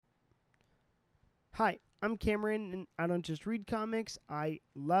Hi, I'm Cameron, and I don't just read comics, I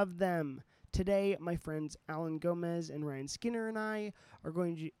love them. Today, my friends Alan Gomez and Ryan Skinner and I are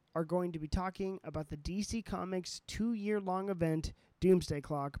going to be talking about the DC Comics 2-year-long event, Doomsday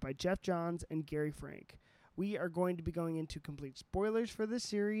Clock, by Jeff Johns and Gary Frank. We are going to be going into complete spoilers for this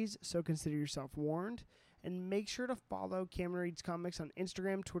series, so consider yourself warned. And make sure to follow Cameron Reads Comics on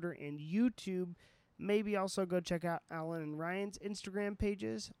Instagram, Twitter, and YouTube. Maybe also go check out Alan and Ryan's Instagram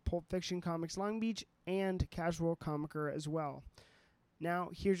pages, Pulp Fiction Comics Long Beach, and Casual Comicer as well. Now,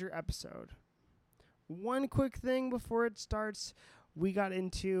 here's your episode. One quick thing before it starts. We got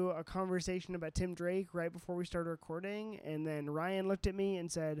into a conversation about Tim Drake right before we started recording, and then Ryan looked at me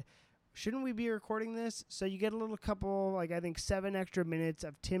and said, shouldn't we be recording this? So you get a little couple, I think 7 extra minutes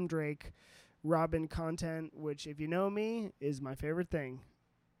of Tim Drake Robin content, which, if you know me, is my favorite thing.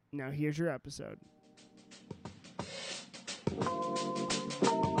 Now, here's your episode.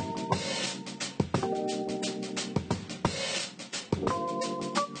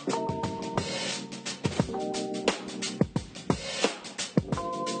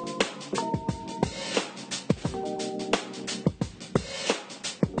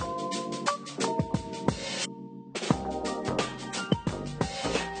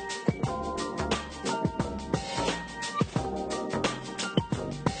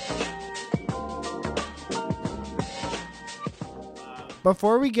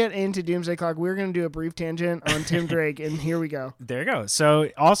 Before we get into Doomsday Clock, we're going to do a brief tangent on Tim Drake, and here we go. There you go. So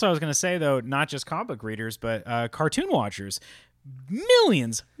also I was going to say, though, not just comic book readers, but cartoon watchers.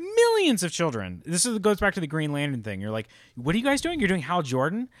 Millions of children. Goes back to the Green Lantern thing. You're like, what are you guys doing? You're doing Hal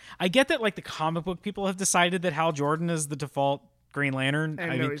Jordan? I get that like the comic book people have decided that Hal Jordan is the default Green Lantern.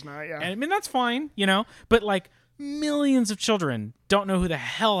 And he's not, yeah. I mean, that's fine, but like millions of children don't know who the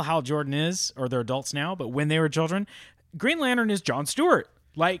hell Hal Jordan is, or they're adults now, but when they were children, Green Lantern is Jon Stewart.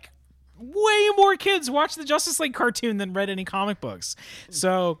 Like, way more kids watch the Justice League cartoon than read any comic books.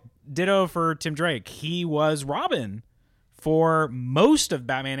 So, ditto for Tim Drake. He was Robin for most of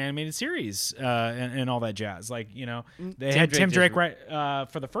Batman animated series and all that jazz. Like, they had Tim Drake right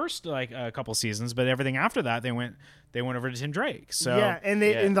for the first couple seasons, but everything after that they went over to Tim Drake. So yeah, and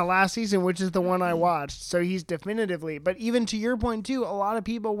in the last season, which is the one I watched, so he's definitively. But even to your point too, a lot of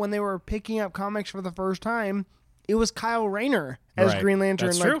people when they were picking up comics for the first time, it was Kyle Rayner as Green Lantern.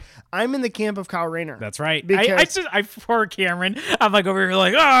 That's true. I'm in the camp of Kyle Rayner. That's right. Because I for Cameron, I'm like over here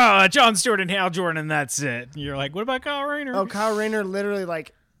like, Jon Stewart and Hal Jordan, and that's it. And you're like, what about Kyle Rayner? Oh, Kyle Rayner, literally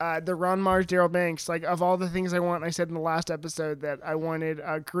the Ron Mars, Daryl Banks. Like, of all the things I want, I said in the last episode that I wanted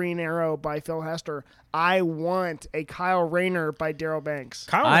a Green Arrow by Phil Hester. I want a Kyle Rayner by Daryl Banks.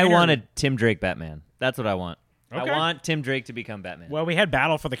 I wanted Tim Drake Batman. That's what I want. Okay. I want Tim Drake to become Batman. Well, we had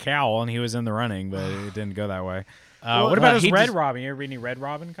Battle for the Cowl, and he was in the running, but it didn't go that way. What about his Red Robin? You ever read any Red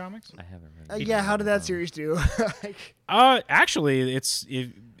Robin comics? I haven't read. Yeah, how did that series do? Actually,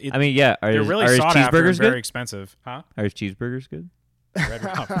 I mean, yeah. They're really are sought his after and cheeseburgers very good? expensive. Huh? Are his cheeseburgers good? Red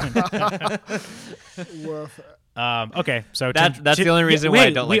Robin. Woof. Okay, so that's the only reason why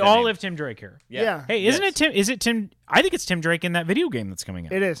I don't like we that all name. live Tim Drake here. Yeah. Hey, isn't it Tim? Is it Tim? I think it's Tim Drake in that video game that's coming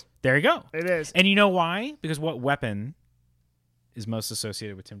out. It is. There you go. It is. And you know why? Because what weapon is most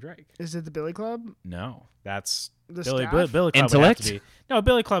associated with Tim Drake? Is it the Billy Club? No, that's The Billy. staff? Billy Club Intellect? would have to be. No,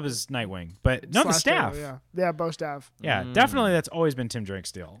 Billy Club is Nightwing, but no, the Slash staff. Taylor, yeah, both staff. Yeah, definitely. That's always been Tim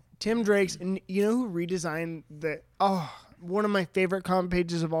Drake's deal. Tim Drake's, and you know who redesigned one of my favorite comic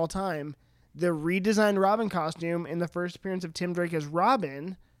pages of all time, the redesigned Robin costume in the first appearance of Tim Drake as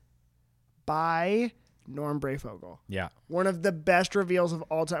Robin by Norm Brayfogle. Yeah, One of the best reveals of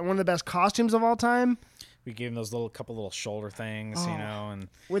all time. One of the best costumes of all time. we gave him those couple little shoulder things, and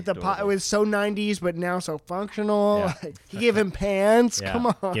With the adorable. it was so 90s, but now so functional. Yeah. Like, he gave him pants. Yeah, Come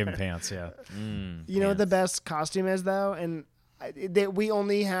on. gave him pants. Yeah, You know what the best costume is though, and we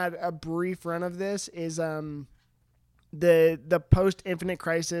only had a brief run of this. Is the post Infinite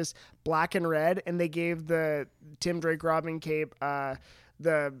Crisis black and red, and they gave the Tim Drake Robin cape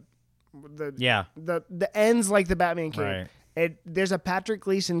the ends like the Batman cape. Right. There's a Patrick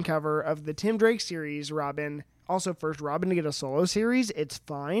Gleason cover of the Tim Drake series Robin. Also, first Robin to get a solo series. It's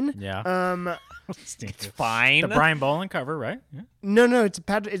fine. Yeah. It's fine. The Brian Bolin cover, right? Yeah. No, it's a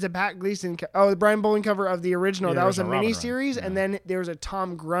Pat Gleason. The Brian Bowling cover of the original. Yeah, That was a original Robin mini run. series, Yeah. and then there was a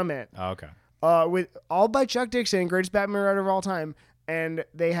Tom Grummett. Oh, okay. With all by Chuck Dixon, greatest Batman writer of all time, and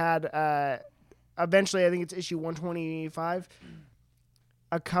they had eventually, I think it's issue 125,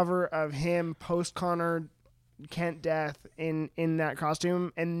 a cover of him post Connor Kent death in that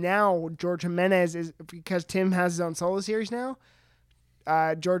costume, and now George Jimenez is, because Tim has his own solo series now.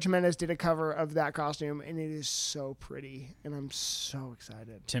 George Jimenez did a cover of that costume, and it is so pretty, and I'm so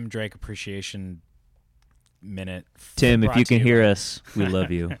excited. Tim Drake Appreciation minute. Tim, if brought you to can hear by- us, we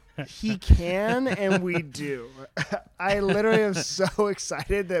love you. He can, and we do. I literally am so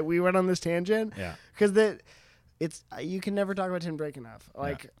excited that we went on this tangent. Yeah. Because you can never talk about Tim Drake enough.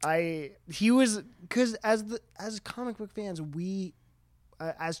 Like because as comic book fans, we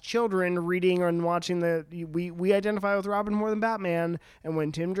as children reading and watching we identify with Robin more than Batman, and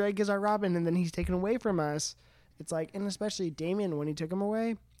when Tim Drake is our Robin and then he's taken away from us, it's like, and especially Damian when he took him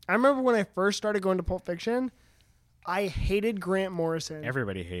away. I remember when I first started going to Pulp Fiction, I hated Grant Morrison.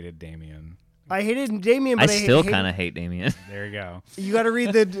 Everybody hated Damien. I hated Damian, I but still kind of hate Damien. There you go. You got to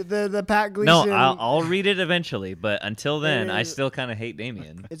read the Pat Gleason. No, I'll read it eventually, but until then, I still kind of hate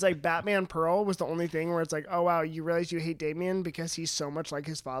Damien. It's like Batman Pearl was the only thing where it's like, oh wow, you realize you hate Damian because he's so much like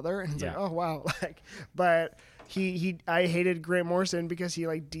his father, and it's like, oh wow, like, but I hated Grant Morrison because he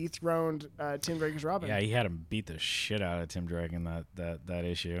like dethroned Tim Drake as Robin. Yeah, he had him beat the shit out of Tim Drake in that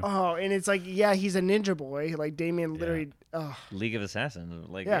issue. Oh, and it's like, yeah, he's a ninja boy. Like Damian literally. Oh, League of Assassins,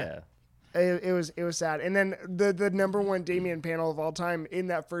 like Yeah. It was sad. And then the number one Damian panel of all time in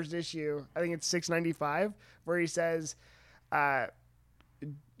that first issue, I think it's 695, where he says, oh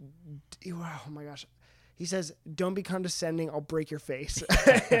my gosh. He says, "Don't be condescending. I'll break your face."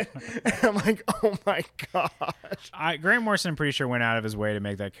 And I'm like, "Oh my gosh!" Grant Morrison, I'm pretty sure, went out of his way to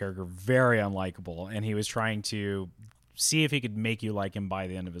make that character very unlikable, and he was trying to see if he could make you like him by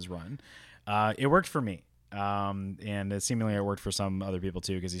the end of his run. It worked for me, and seemingly it worked for some other people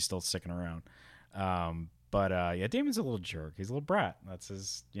too because he's still sticking around. But yeah, Damon's a little jerk. He's a little brat. That's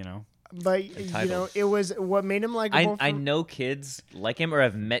his, But it was what made him likable. I know kids like him, or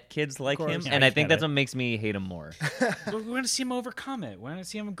have met kids like him, Yeah, and you I think get that's it. what makes me hate him more. We want to see him overcome it. We want to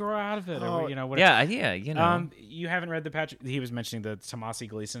see him grow out of it. Oh, Or, whatever. Yeah, you know. You haven't read the Patrick? He was mentioning the Tomasi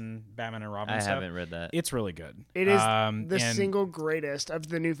Gleason Batman and Robin I stuff. haven't read that. It's really good. It is the and single greatest of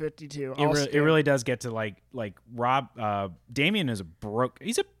the New 52. It really does get to like Rob. Damien is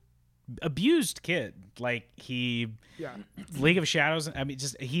he's a abused kid. Like League of Shadows. I mean,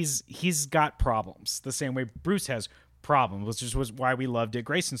 just he's got problems the same way Bruce has problems, which was why we loved Dick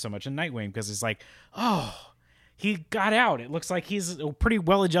Grayson so much in Nightwing, because it's like, oh, he got out. It looks like he's a pretty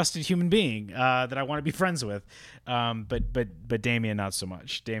well-adjusted human being that I want to be friends with. But Damien not so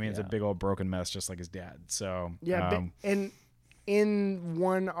much. Damien's a big old broken mess, just like his dad. So and in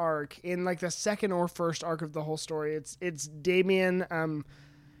one arc, in like the second or first arc of the whole story, it's Damien.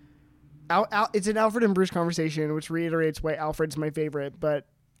 It's an Alfred and Bruce conversation, which reiterates why Alfred's my favorite. But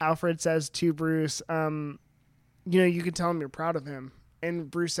Alfred says to Bruce, you can tell him you're proud of him. And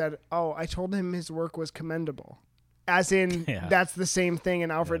Bruce said, oh, I told him his work was commendable. As in, that's the same thing.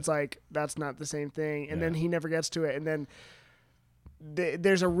 And Alfred's like, that's not the same thing. And then he never gets to it. And then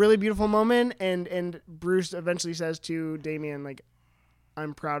there's a really beautiful moment. And Bruce eventually says to Damien, like,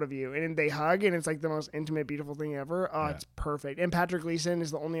 I'm proud of you. And they hug, and it's like the most intimate, beautiful thing ever. Oh, it's perfect. And Patrick Gleason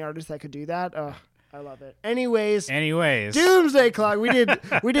is the only artist that could do that. Oh, I love it. Anyways, Doomsday Clock. We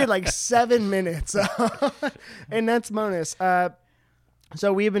did like 7 minutes, and that's bonus.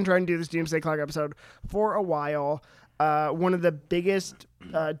 So we have been trying to do this Doomsday Clock episode for a while. One of the biggest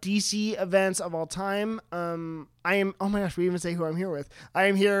DC events of all time. I am. Oh my gosh, we even say who I'm here with. I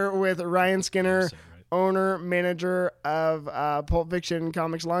am here with Ryan Skinner, owner, manager of Pulp Fiction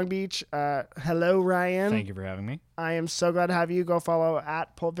Comics Long Beach. Hello, Ryan. Thank you for having me. I am so glad to have you. Go follow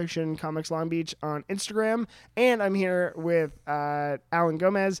at Pulp Fiction Comics Long Beach on Instagram. And I'm here with Alan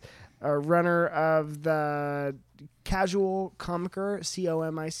Gomez, a runner of the Casual Comicer,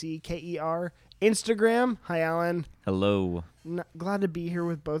 COMICKER Instagram. Hi, Alan. Hello. Glad to be here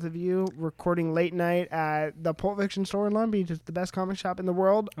with both of you, recording late night at the Pulp Fiction store in Long Beach. It's the best comic shop in the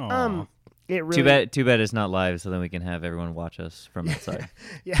world. Aww. It really, Too bad it's not live, so then we can have everyone watch us from outside.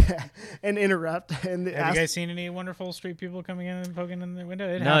 yeah, and interrupt. And have you guys seen any wonderful street people coming in and poking in the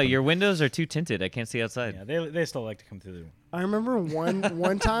window? No, your windows are too tinted. I can't see outside. Yeah, they still like to come through. I remember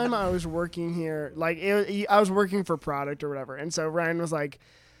one time I was working here, I was working for product or whatever, and so Ryan was like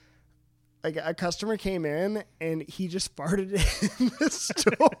a customer came in and he just farted in the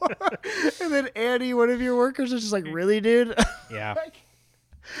store, and then Andy, one of your workers, was just like, "Really, dude?" Yeah.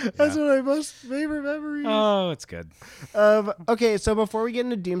 That's one of my most favorite memories. Oh, it's good. Okay, so before we get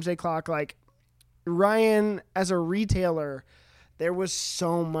into Doomsday Clock, like Ryan, as a retailer, there was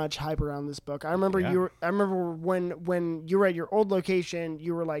so much hype around this book. I remember I remember when you were at your old location,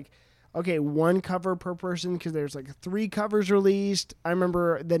 you were like, okay, 1 cover per person because there's like 3 covers released. I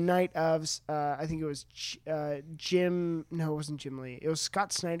remember the night of, I think it was Jim. No, it wasn't Jim Lee. It was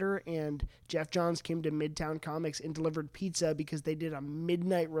Scott Snyder and Jeff Johns came to Midtown Comics and delivered pizza because they did a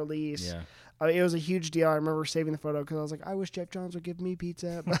midnight release. Yeah. It was a huge deal. I remember saving the photo because I was like, I wish Jeff Johns would give me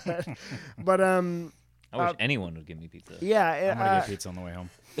pizza. But I wish anyone would give me pizza. Yeah, I'm gonna get pizza on the way home.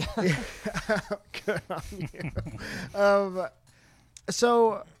 good on you.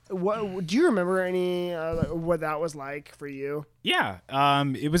 So, what do you remember any what that was like for you? Yeah,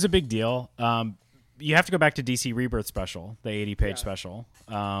 it was a big deal. You have to go back to DC Rebirth special, the 80-page special.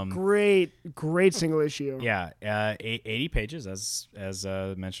 Great single issue. Yeah, 80 pages as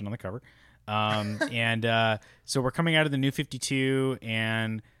mentioned on the cover. And so we're coming out of the New 52,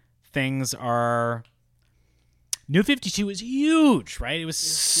 and things are. New 52 is huge, right? It was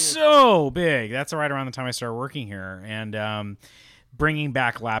so big. That's right around the time I started working here, and bringing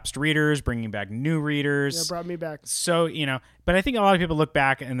back lapsed readers, bringing back new readers. Yeah, brought me back. So, but I think a lot of people look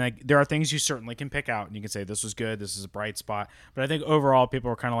back and like there are things you certainly can pick out and you can say this was good, this is a bright spot. But I think overall people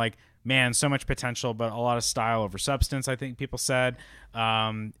were kind of like, man, so much potential, but a lot of style over substance, I think people said.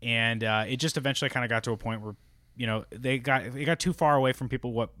 And it just eventually kind of got to a point where it got too far away from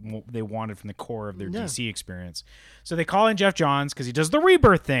people what they wanted from the core of their DC experience. So they call in Jeff Johns because he does the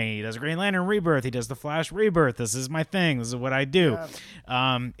Rebirth thing. He does Green Lantern Rebirth. He does the Flash Rebirth. This is my thing. This is what I do.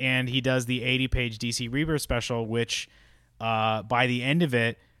 Yeah. And he does the 80-page DC Rebirth special, which by the end of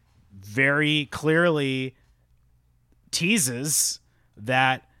it very clearly teases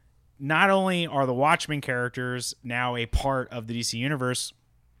that not only are the Watchmen characters now a part of the DC universe,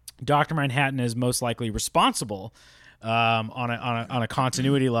 Dr. Manhattan is most likely responsible on a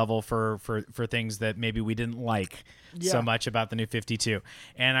continuity level for things that maybe we didn't like so much about the New 52.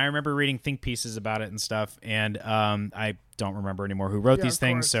 And I remember reading think pieces about it and stuff, and I don't remember anymore who wrote these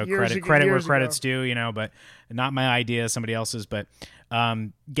things, so credit where credit's due, but not my idea, somebody else's. But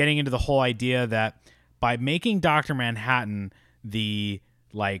getting into the whole idea that by making Dr. Manhattan the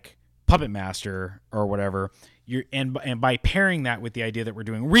puppet master or whatever, and by pairing that with the idea that we're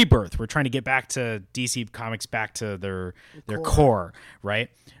doing Rebirth, we're trying to get back to DC Comics, back to their core, right?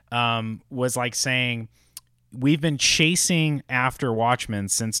 Was like saying we've been chasing after Watchmen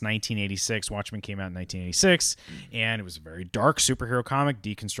since 1986. Watchmen came out in 1986, and it was a very dark superhero comic,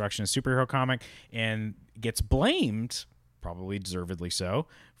 deconstructionist superhero comic, and gets blamed, probably deservedly so,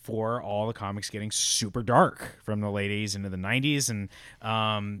 for all the comics getting super dark from the late 80s into the 90s, and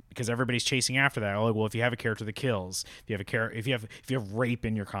because everybody's chasing after that. Like, well, if you have a character that kills, if you have rape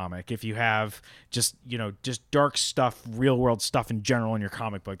in your comic, if you have just dark stuff, real world stuff in general in your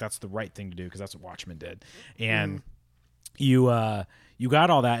comic book, that's the right thing to do because that's what Watchmen did. And you got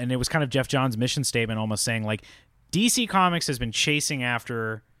all that, and it was kind of Jeff Johns' mission statement, almost saying like DC Comics has been chasing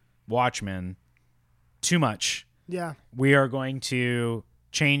after Watchmen too much. Yeah, we are going to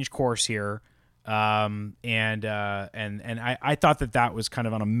change course here, and I thought that was kind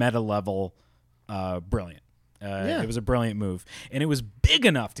of on a meta level, brilliant. It was a brilliant move, and it was big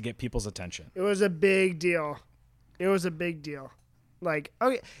enough to get people's attention. It was a big deal. Like,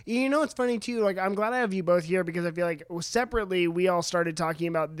 okay, it's funny too. Like, I'm glad I have you both here because I feel like separately we all started talking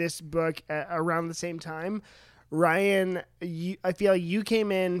about this book around the same time. Ryan, I feel like you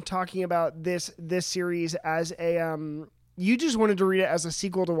came in talking about this series as a you just wanted to read it as a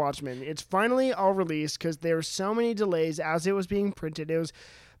sequel to Watchmen. It's finally all released because there were so many delays as it was being printed. It was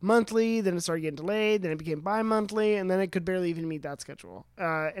monthly, then it started getting delayed, then it became bi-monthly, and then it could barely even meet that schedule.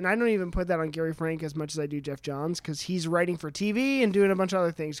 And I don't even put that on Gary Frank as much as I do Jeff Johns because he's writing for TV and doing a bunch of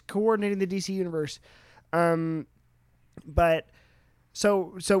other things, coordinating the DC universe. But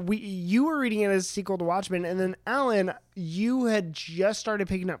so you were reading it as a sequel to Watchmen, and then Alan, you had just started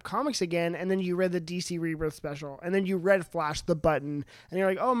picking up comics again, and then you read the DC Rebirth special, and then you read Flash the Button, and you're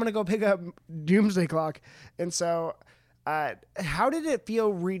like, oh, I'm gonna go pick up Doomsday Clock. And so how did it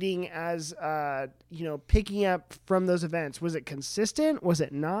feel reading as picking up from those events? Was it consistent? Was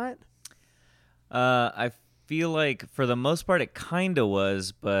it not? I feel like for the most part it kind of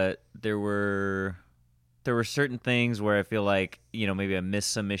was, but there were certain things where I feel like, maybe I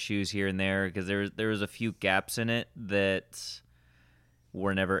missed some issues here and there because there was a few gaps in it that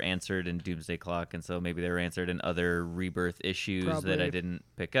were never answered in Doomsday Clock, and so maybe they were answered in other Rebirth issues that I didn't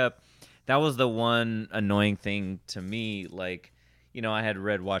pick up. That was the one annoying thing to me. Like, I had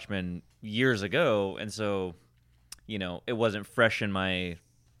read Watchmen years ago, and so, it wasn't fresh in my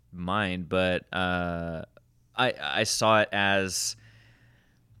mind, but I saw it as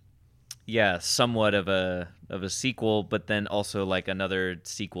somewhat of a sequel, but then also like another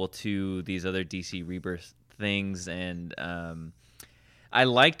sequel to these other DC Rebirth things, and I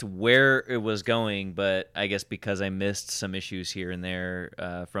liked where it was going, but I guess because I missed some issues here and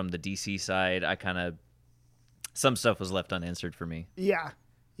there from the DC side, some stuff was left unanswered for me. Yeah.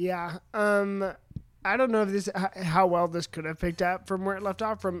 I don't know if how well this could have picked up from where it left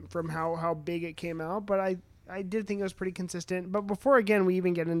off, from how big it came out, but I did think it was pretty consistent. But before, again, we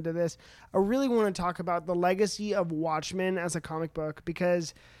even get into this, I really want to talk about the legacy of Watchmen as a comic book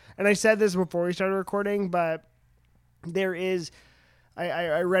because, and I said this before we started recording, but there is,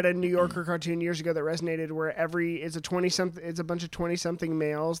 I read a New Yorker cartoon years ago that resonated where it's a bunch of 20-something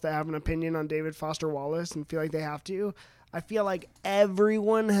males that have an opinion on David Foster Wallace and feel like they have to. I feel like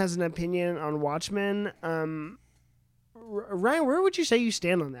everyone has an opinion on Watchmen. Ryan, where would you say you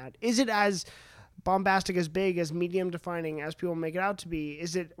stand on that? Is it as bombastic, as big, as medium defining as people make it out to be?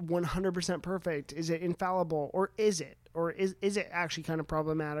 Is it 100% perfect? Is it infallible? Or is it? Or is it actually kind of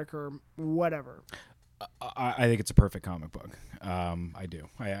problematic or whatever? I think it's a perfect comic book. I do.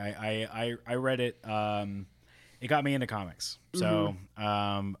 I read it. It got me into comics. So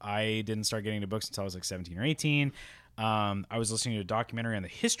I didn't start getting into books until I was like 17 or 18. I was listening to a documentary on the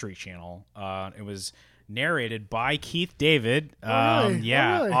History Channel. It was narrated by Keith David. Really?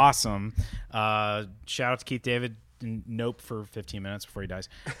 Yeah, really? awesome. Shout out to Keith David. Nope for 15 minutes before he dies.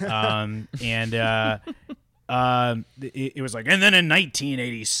 It was like, and then in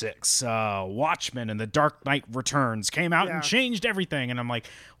 1986, Watchmen and The Dark Knight Returns came out and changed everything. And I'm like,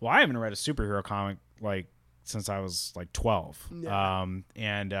 well, I haven't read a superhero comic like since I was like 12.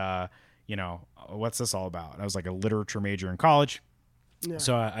 Yeah. You know, what's this all about? I was like a literature major in college. Yeah.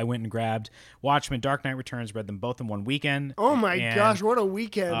 So I went and grabbed Watchmen, Dark Knight Returns, read them both in one weekend. Oh my gosh, what a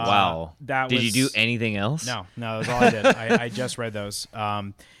weekend. Wow. Did you do anything else? No, that was all I did. I just read those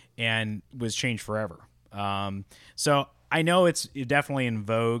and was changed forever. So I know it's definitely in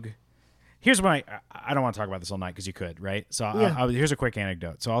vogue. Here's what I don't want to talk about this all night because you could, right? So here's a quick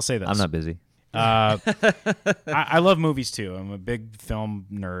anecdote. So I'll say this. I'm not busy. I love movies too. I'm a big film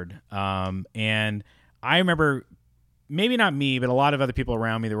nerd. And I remember, maybe not me, but a lot of other people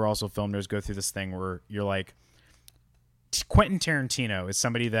around me that were also film nerds go through this thing where you're like, Quentin Tarantino is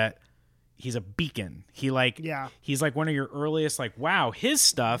somebody that he's a beacon. He's like one of your earliest, like, wow, his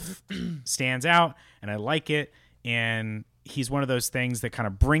stuff stands out and I like it. And he's one of those things that kind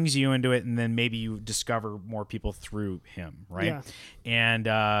of brings you into it. And then maybe you discover more people through him. Right. Yeah. And,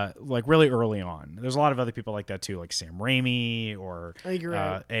 like really early on, there's a lot of other people like that too, like Sam Raimi or, I agree.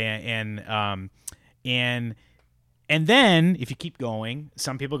 And then if you keep going,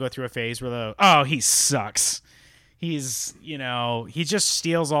 some people go through a phase where he sucks. He's, he just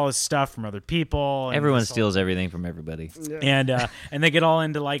steals all his stuff from other people. And everyone steals everything from everybody. Yeah. And they get all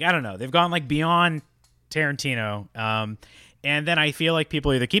into like, I don't know, they've gone like beyond Tarantino. And then I feel like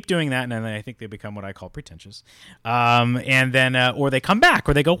people either keep doing that and then I think they become what I call pretentious. And then, or they come back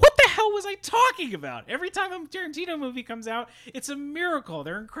or they go, what the hell was I talking about? Every time a Tarantino movie comes out, it's a miracle.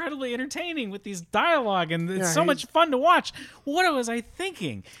 They're incredibly entertaining with these dialogue and it's so much fun to watch. What was I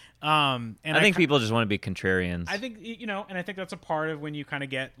thinking? And I think people just want to be contrarians. I think, and I think that's a part of when you kind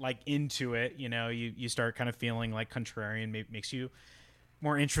of get like into it, you start kind of feeling like contrarian makes you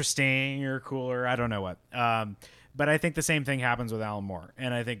more interesting or cooler. I don't know what. But I think the same thing happens with Alan Moore.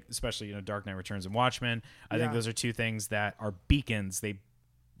 And I think especially, Dark Knight Returns and Watchmen, I think those are two things that are beacons. They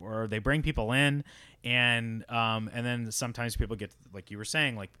bring people in and then sometimes people get, like you were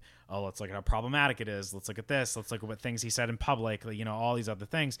saying, like, oh, let's look at how problematic it is. Let's look at this. Let's look at what things he said in public, all these other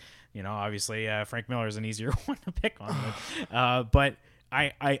things. Obviously Frank Miller is an easier one to pick on. But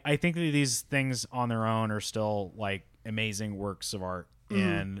I think that these things on their own are still like amazing works of art.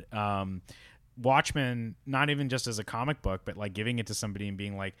 And Watchmen, not even just as a comic book, but like giving it to somebody and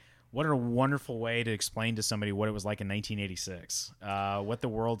being like, what a wonderful way to explain to somebody what it was like in 1986, what the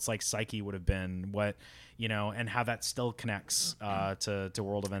world's like psyche would have been, what, and how that still connects to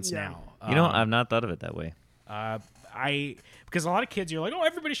world events now. I've not thought of it that way. Because a lot of kids, you're like, oh,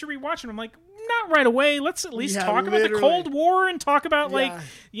 everybody should read Watchmen. I'm like, not right away. Let's at least talk about the literally. Cold War and talk about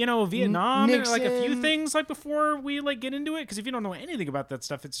Vietnam Nixon. and like a few things like before we like get into it. Because if you don't know anything about that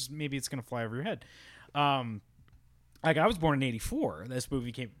stuff, it's just maybe it's gonna fly over your head. Like I was born in '84. This book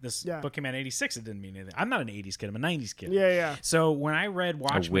came out in '86. It didn't mean anything. I'm not an '80s kid. I'm a '90s kid. Yeah. So when I read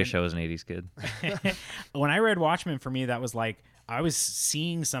Watchmen, I wish I was an '80s kid. When I read Watchmen, for me, that was like I was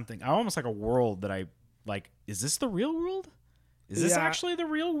seeing something. Almost like a world that I like. Is this the real world? Is this actually the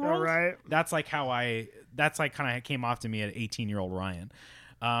real world? All right. That's like that's like kind of came off to me at 18-year-old Ryan.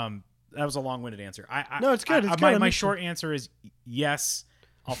 That was a long-winded answer. No, it's good. My short answer is yes,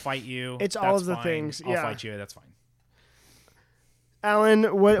 I'll fight you. It's That's all of the fine. things. I'll fight you. That's fine. Alan,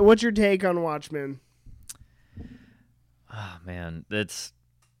 what's your take on Watchmen? Oh man, it's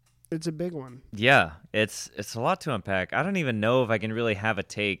a big one. Yeah, it's a lot to unpack. I don't even know if I can really have a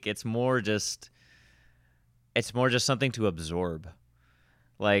take. It's more just something to absorb.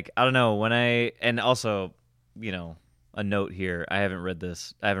 Like, I don't know, and also, a note here. I haven't read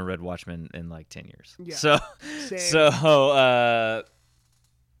this. I haven't read Watchmen in like 10 years. Yeah. So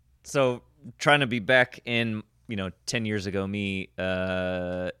so trying to be back in 10 years ago me.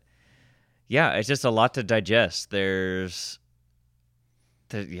 Yeah, it's just a lot to digest. I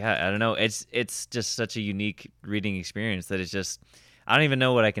don't know. It's just such a unique reading experience that it's just. I don't even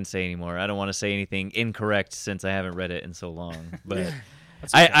know what I can say anymore. I don't want to say anything incorrect since I haven't read it in so long. But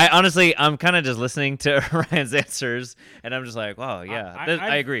I honestly, I'm kind of just listening to Ryan's answers, and I'm just like, wow, yeah,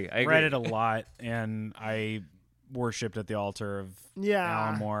 I agree. I read it a lot, and I worshipped at the altar of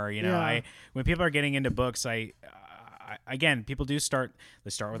Alan Moore. When people are getting into books, again, people do start. They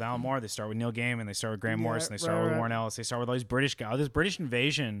start with Alan Moore. They start with Neil Gaiman. They start with Grant Morrison. They start with Warren Ellis. They start with all these British guys. This British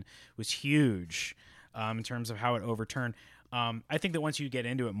invasion was huge in terms of how it overturned. I think that once you get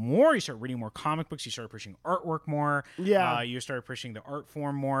into it more, you start reading more comic books. You start pushing artwork more. Yeah. You start pushing the art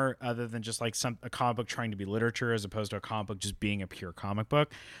form more, other than just like a comic book trying to be literature, as opposed to a comic book just being a pure comic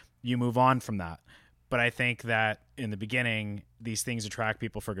book. You move on from that. But I think that in the beginning, these things attract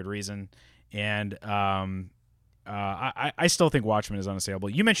people for good reason, and I still think Watchmen is unassailable.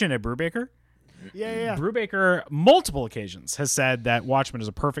 You mentioned Ed Brubaker. Yeah. Brubaker, multiple occasions, has said that Watchmen is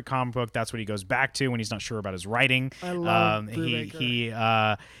a perfect comic book. That's what he goes back to when he's not sure about his writing. I love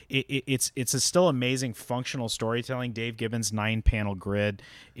Brubaker. It's a still amazing functional storytelling. Dave Gibbons' 9-panel grid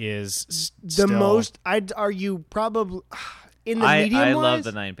is the most. I'd argue probably in the medium. I wise, love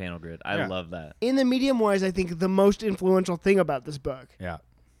the 9-panel grid. I love that. In the medium wise, I think the most influential thing about this book. Yeah.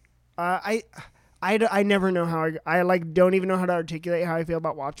 I never know how I don't even know how to articulate how I feel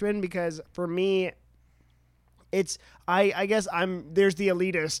about Watchmen, because for me, it's I guess there's the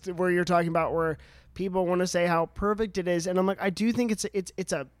elitist where you're talking about where people want to say how perfect it is, and I'm like, I do think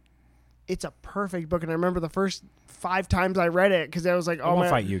it's a perfect book, and I remember the first 5 times I read it because I was like, I won't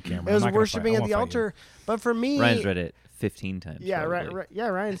fight you, Cameron. It was worshiping at the altar, but for me, Ryan's read it 15 times. Yeah, probably. right. Yeah,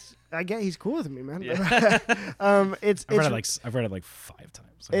 Ryan's. I get he's cool with me, man. Yeah. I've read it like 5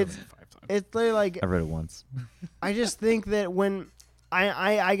 times. It's like I read it once. I just think that when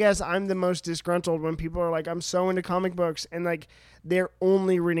I guess I'm the most disgruntled when people are like, I'm so into comic books, and like they're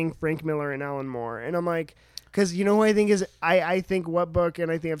only reading Frank Miller and Alan Moore, and I'm like, because you know who I think is I think what book,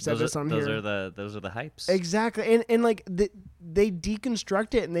 and I think I've said this on here. Those are the hypes. Exactly, and like they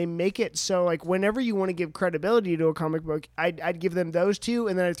deconstruct it and they make it so like whenever you want to give credibility to a comic book, I'd give them those two,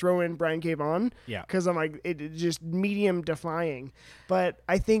 and then I throw in Brian K. Vaughan. Yeah, because I'm like it just medium defying, but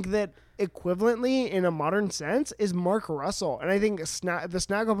I think that equivalently in a modern sense is Mark Russell, and I think the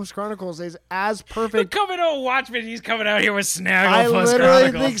Snagglepuss Chronicles is as perfect. Coming to Watchmen, he's coming out here with Snagglepuss I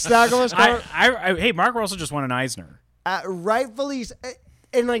literally think Snagglepuss Chronicles. Hey, Mark Russell just won an Eisner. Rightfully,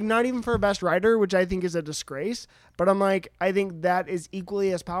 and like not even for best writer, which I think is a disgrace. But I'm like, I think that is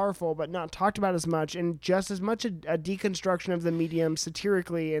equally as powerful, but not talked about as much, and just as much a deconstruction of the medium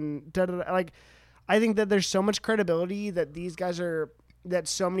satirically and like. I think that there's so much credibility that these guys are. That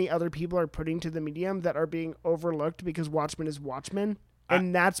so many other people are putting to the medium that are being overlooked because Watchmen is Watchmen,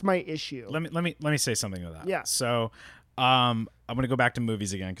 and that's my issue. Let me say something to that. Yeah. So, I'm gonna go back to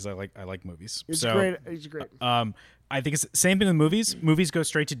movies again because I like movies. It's great. It's great. I think it's the same thing with movies. Movies go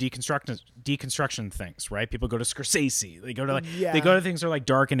straight to deconstruction things, right? People go to Scorsese. They go to they go to things that are like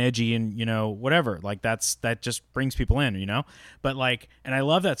dark and edgy and whatever. Like that just brings people in, But like, and I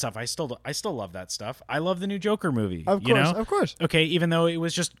love that stuff. I still love that stuff. I love the new Joker movie. Of course. Okay, even though it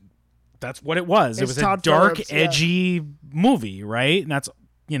was just that's what it was. It was Todd a dark, Phillips, edgy movie, right? And that's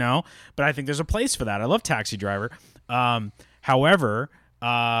But I think there's a place for that. I love Taxi Driver. However.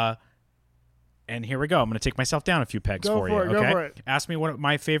 And here we go. I'm going to take myself down a few pegs for you. Okay. Go for it. Ask me what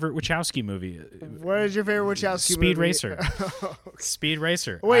my favorite Wachowski movie is. What is your favorite Wachowski movie? Speed Racer. Speed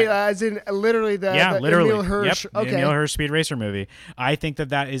Racer. Wait, as in literally the literally. Emile Hirsch. Yep, the Emile Hirsch Speed Racer movie. I think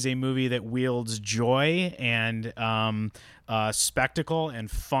that is a movie that wields joy and spectacle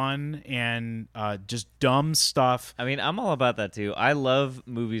and fun and just dumb stuff. I mean, I'm all about that too. I love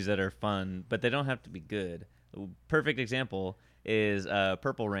movies that are fun, but they don't have to be good. Perfect example is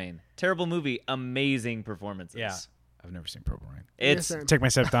Purple Rain. Terrible movie, amazing performances. Yeah. I've never seen Purple Rain. It's take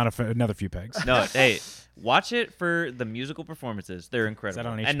myself down another few pegs. No, hey, watch it for the musical performances. They're incredible. Is that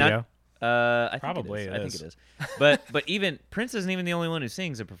on HBO? And not, I Probably think it is. But even Prince isn't even the only one who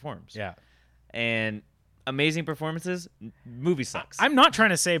sings and performs. Yeah. And amazing performances, movie sucks. I'm not trying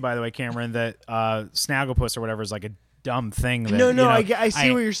to say, by the way, Cameron, that Snagglepuss or whatever is like a dumb thing. That, No, I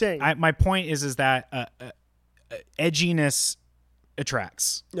see what you're saying. My point is that edginess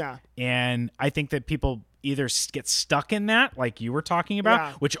attracts. Yeah. And I think that people either get stuck in that, like you were talking about,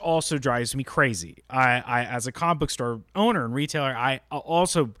 Yeah. which also drives me crazy. I as a comic book store owner and retailer, I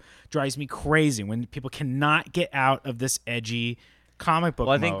also drives me crazy when people cannot get out of this edgy comic book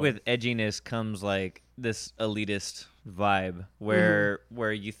Well, I think mode. with edginess comes like this elitist vibe where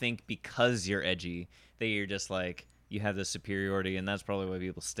you think because you're edgy that you're just like you have this superiority, and that's probably why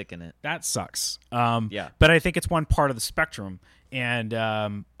people stick in it. That sucks. Yeah. But I think it's one part of the spectrum. And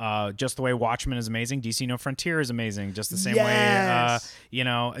just the way Watchmen is amazing, DC No Frontier is amazing. Just the same Yes.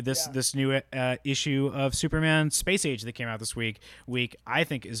 way, this new issue of Superman Space Age that came out this week, I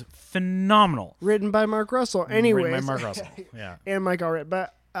think is phenomenal. Written by Mark Russell. Anyways. Written by Mark Russell. Yeah. And Mike Allred.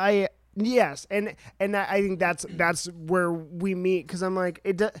 But yes, and I think that's where we meet, because I'm like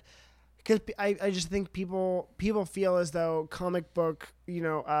because I just think people feel as though comic book,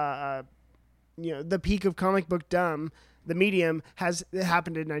 the peak of comic book dumb, the medium it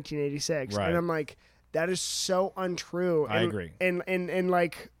happened in 1986, Right. and I'm like, that is so untrue. I agree. And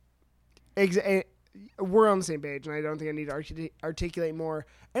like, we're on the same page, and I don't think I need to articulate more.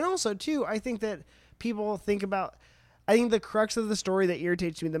 And also, too, I think that people think about. I think the crux of the story that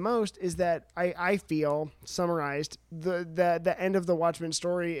irritates me the most is that I feel summarized the end of the Watchmen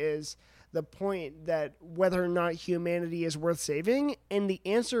story is the point that whether or not humanity is worth saving, and the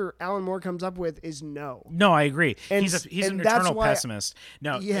answer Alan Moore comes up with is no. No, I agree. And- He's an and that's eternal why- pessimist.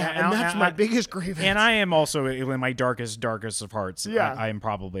 No, Yeah, and that's my biggest grievance. And I am also in my darkest of hearts. Yeah. I am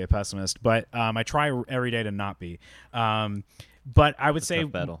probably a pessimist, but I try every day to not be. But I would say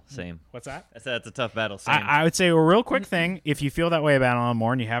Tough battle. Same. What's that? That's a tough battle. Same. I would say a real quick thing. If you feel that way about Alan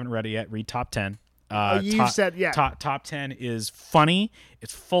Moore and you haven't read it yet, read Top 10. You said, yeah. Top 10 is funny.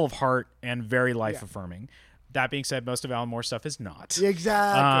 It's full of heart and very life affirming. That being said, most of Alan Moore's stuff is not.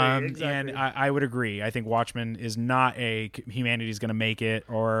 Exactly. And I would agree. I think Watchmen is not a humanity's going to make it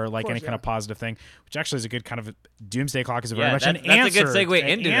or like any kind of positive thing, which actually is a good kind of Doomsday Clock is very Yeah, much an that's a answer. good segue an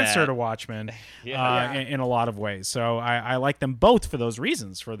into answer that. to Watchmen Yeah. in a lot of ways. So I like them both for those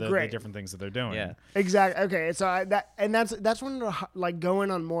reasons, for the Great. different things that they're doing. Yeah. Exactly. Okay. So that's one to like go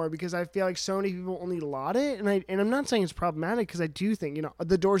in on more, because I feel like so many people only laud it, and I'm not saying it's problematic, because I do think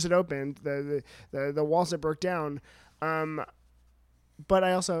the doors that opened, the walls that broke down. But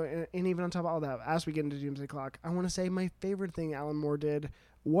I also, and even on top of all that, as we get into Doomsday Clock, I want to say my favorite thing Alan Moore did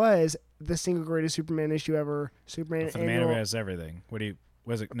was the single greatest Superman issue ever, Superman For the man who Annual, has everything.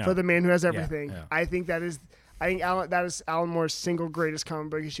 Was it? No. for the man who has everything. yeah. I think that is Alan Moore's single greatest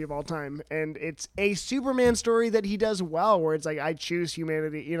comic book issue of all time, and it's a Superman story that he does well, where it's like, I choose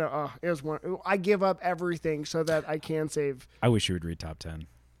humanity. It was one. I give up everything so that I can save. I wish you would read Top 10.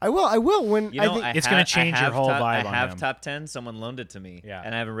 I will when You know, I think. It's gonna change your whole vibe I on have him. top 10. Someone loaned it to me. Yeah.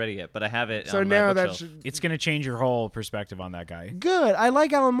 And I haven't read it yet, but I have it So on my now bookshelf. that's It's going to change your whole perspective on that guy. good. I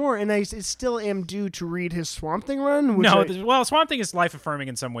like Alan Moore, and I still am due to read his Swamp Thing run. Which Well, Swamp Thing is life affirming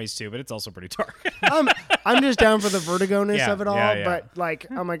in some ways too, but it's also pretty dark. I'm just down for the vertigo-ness Yeah, of it all. yeah. But like,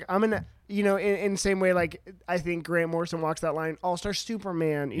 I'm in the same way, like, I think Grant Morrison walks that line, All-Star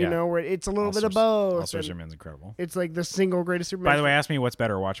Superman, where it's a little bit of both. All-Star and Superman's incredible. it's like the single greatest Superman. By the way, ask me what's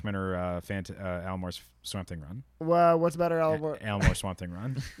better, Watchmen or Alan Moore's Swamp Thing run? What's better, Alan Moore? Alan Moore's Swamp Thing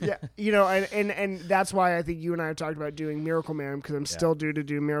run. Yeah, and that's why I think you and I have talked about doing Miracle Man, because I'm still due to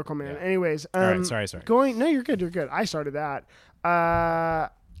do Miracle Man. Yeah. Anyways, All right, sorry. No, you're good. I started that.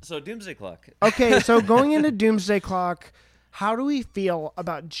 So Doomsday Clock. Okay, so going into Doomsday Clock, how do we feel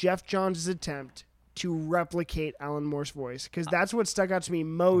about Jeff Johns' attempt to replicate Alan Moore's voice? Because that's what stuck out to me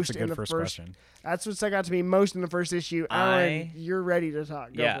most That's a in good the first first. question. That's what stuck out to me most in the first issue. Alan, you're ready to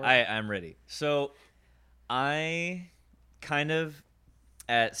talk. Go Yeah, for it. I'm ready. So I kind of,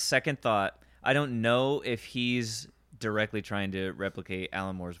 at second thought, I don't know if he's directly trying to replicate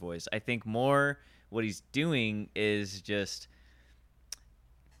Alan Moore's voice. I think more what he's doing is just,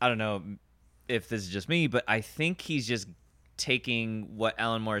 I don't know if this is just me, but I think he's just taking what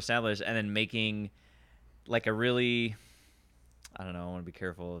Alan Moore established and then making like a really, I don't know, I want to be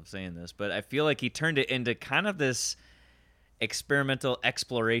careful of saying this, but I feel like he turned it into kind of this experimental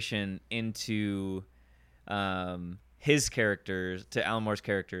exploration into his characters, to Alan Moore's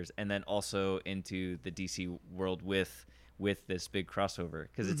characters, and then also into the DC world with this big crossover,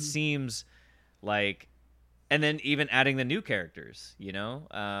 because it seems like, and then even adding the new characters, what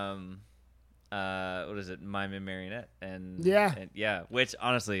is it, Mime and Marionette, and which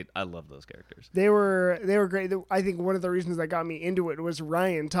honestly I love those characters. They were great. I think one of the reasons that got me into it was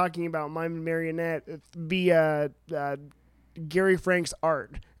Ryan talking about Mime and Marionette via Gary Frank's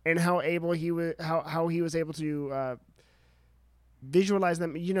art, and how he was able to visualize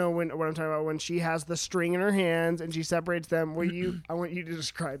them. You know what I'm talking about, when she has the string in her hands and she separates them. I want you to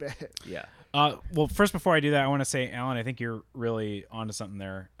describe it. Yeah. Well, first, before I do that, I want to say, Alan, I think you're really onto something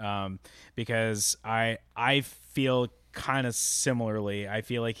there, because I feel kind of similarly. I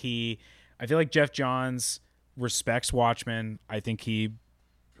feel like Jeff Johns respects Watchmen. I think he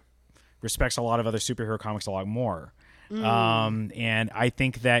respects a lot of other superhero comics a lot more. And I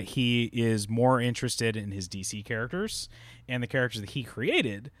think that he is more interested in his DC characters and the characters that he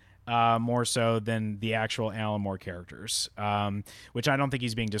created, more so than the actual Alan Moore characters, which I don't think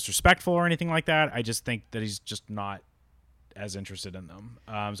he's being disrespectful or anything like that. I just think that he's just not as interested in them.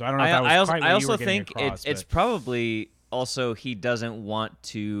 So I don't know if that was quite what I you also were getting think across, it's probably also he doesn't want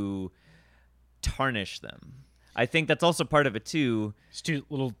to tarnish them. I think that's also part of it too. It's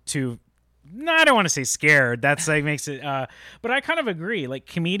too. No, I don't want to say scared. That's like makes it. But I kind of agree. Like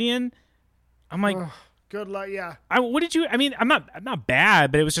comedian, I'm like. Good luck. Yeah. What did you? I mean, I'm not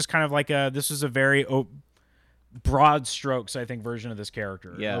bad, but it was just kind of like this was a very broad strokes, I think, version of this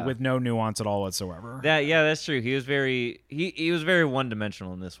character, with no nuance at all whatsoever. That's true. He was very one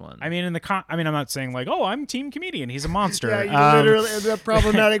dimensional in this one. I mean, I'm not saying like, oh, I'm team comedian. He's a monster. Yeah, literally the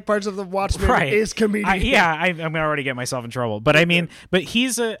problematic parts of the Watchmen right. is comedian. I'm gonna already get myself in trouble. But I mean, but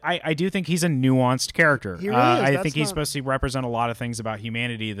I do think he's a nuanced character. He really is. I think he's supposed to represent a lot of things about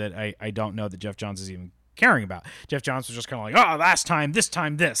humanity that I don't know that Jeff Johns is even caring about. Jeff Johns was just kind of like, oh, last time,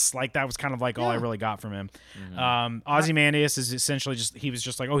 this. Like that was kind of like all I really got from him. Mm-hmm. Ozymandias is essentially he was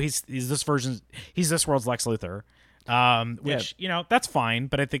just like, oh, he's this world's Lex Luthor. Which that's fine,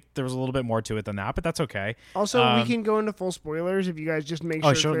 but I think there was a little bit more to it than that, but that's okay. Also, we can go into full spoilers if you guys just make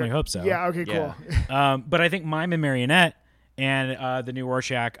sure. I certainly hope so. Yeah, okay, cool. But I think Mime and Marionette and the new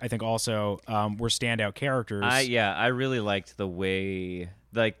Rorschach, I think also were standout characters. I really liked the way,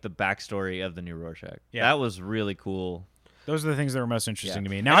 like the backstory of the new Rorschach. Yeah, that was really cool. Those are the things that were most interesting to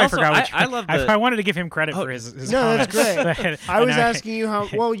me. Now I forgot which. I wanted to give him credit for his No, comments. that's great. I was asking you how.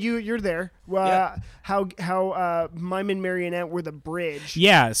 Well, you're there. How Mime and Marionette were the bridge.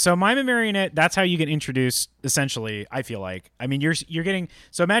 Yeah. So Mime and Marionette. That's how you get introduced. Essentially, I feel like. I mean, you're getting.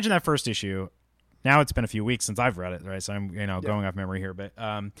 So imagine that first issue. Now it's been a few weeks since I've read it, right? So I'm going off memory here, but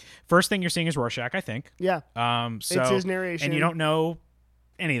first thing you're seeing is Rorschach, I think. Yeah. So it's his narration, and you don't know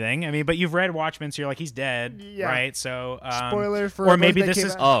anything. I mean, but you've read Watchmen, so you're like, he's dead, right? So spoiler for, or maybe this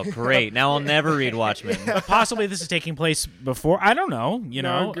is oh great. Now I'll never read Watchmen. But possibly this is taking place before. I don't know.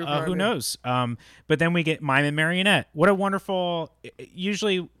 Who knows? But then we get Mime and Marionette. What a wonderful.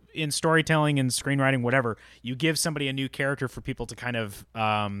 Usually in storytelling and screenwriting, whatever, you give somebody a new character for people to kind of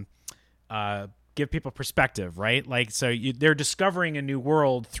give people perspective, right? Like, so they're discovering a new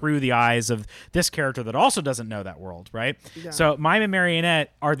world through the eyes of this character that also doesn't know that world, right? Yeah. So Mime and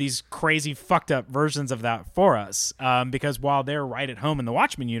Marionette are these crazy fucked up versions of that for us, because while they're right at home in the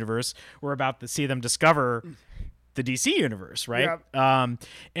Watchmen universe, we're about to see them discover the DC universe, right? Yep.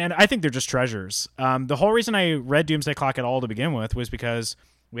 And I think they're just treasures. The whole reason I read Doomsday Clock at all to begin with was because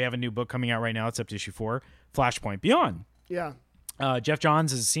we have a new book coming out right now. It's up to issue 4, Flashpoint Beyond. Yeah. Jeff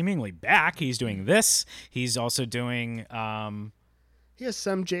Johns is seemingly back. He's doing this. He's also doing... he has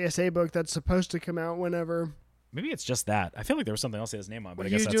some JSA book that's supposed to come out whenever. Maybe it's just that. I feel like there was something else he has his name on, but I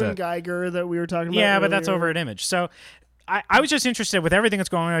guess that's doing it. Geiger that we were talking about Yeah, earlier. but that's over at Image. So I was just interested with everything that's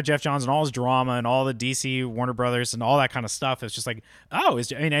going on with Jeff Johns and all his drama and all the DC, Warner Brothers, and all that kind of stuff. It's just like,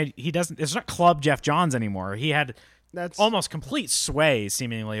 he doesn't... It's not Club Jeff Johns anymore. He had... That's almost complete sway,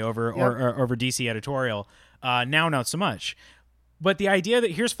 seemingly, over over DC editorial. Now, not so much. But the idea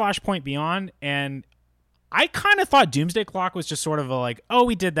that here's Flashpoint Beyond, and I kind of thought Doomsday Clock was just sort of a like, oh,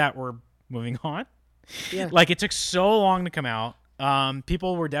 we did that, we're moving on. Yeah. Like, it took so long to come out.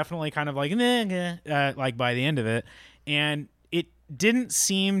 People were definitely kind of like, like by the end of it. And it didn't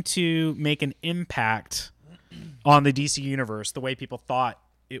seem to make an impact on the DC universe the way people thought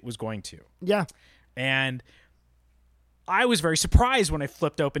it was going to. Yeah. And I was very surprised when I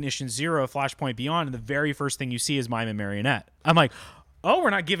flipped open issue 0 of Flashpoint Beyond, and the very first thing you see is Mime and Marionette. I'm like, oh, we're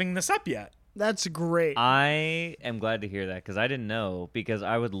not giving this up yet. That's great. I am glad to hear that because I didn't know, because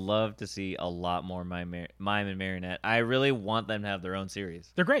I would love to see a lot more Mime and Marionette. I really want them to have their own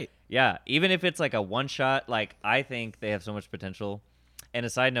series. They're great. Yeah, even if it's like a one-shot, like I think they have so much potential. And a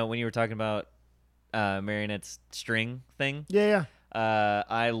side note, when you were talking about Marionette's string thing. Yeah.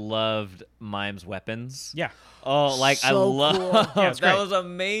 I loved Mime's weapons. Yeah. Oh, like so I love cool. Yeah, that was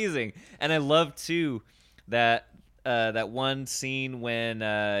amazing. And I love too that one scene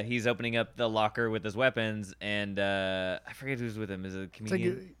when he's opening up the locker with his weapons, and I forget who's with him. Is it a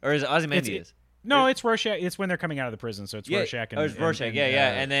comedian or is it Ozymandias? No, it's Rorschach. It's when they're coming out of the prison, so it's Rorschach. It's Rorschach.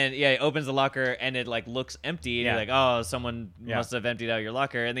 And then he opens the locker and it like looks empty, and you're like, oh, someone must have emptied out your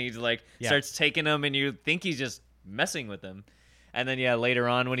locker, and then he like starts taking them, and you think he's just messing with them. And then later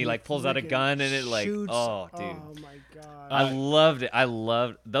on when he like pulls out a freaking gun and it like, shoots. oh dude, Oh my god. I loved it. I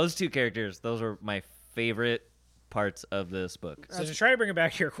loved those two characters. Those were my favorite parts of this book. So to try to bring it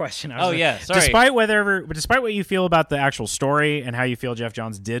back to your question, Sorry. Despite what you feel about the actual story and how you feel Jeff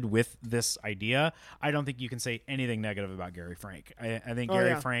Johns did with this idea, I don't think you can say anything negative about Gary Frank. I think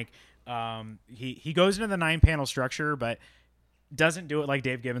Gary Frank, he goes into the 9-panel structure, but doesn't do it like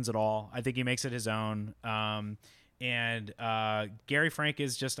Dave Gibbons at all. I think he makes it his own. And Gary Frank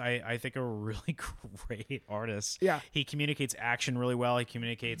is just, I think, a really great artist. Yeah. He communicates action really well. He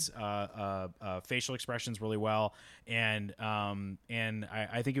communicates facial expressions really well. And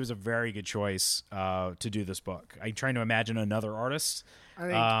I think it was a very good choice to do this book. I'm trying to imagine another artist, I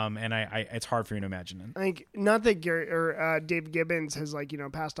think, and it's hard for me to imagine it. I think not that Gary or Dave Gibbons has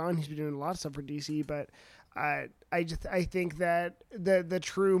passed on. He's been doing a lot of stuff for DC, but I think that the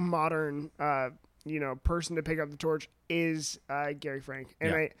true modern person to pick up the torch is Gary Frank,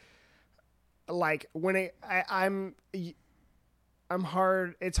 and I'm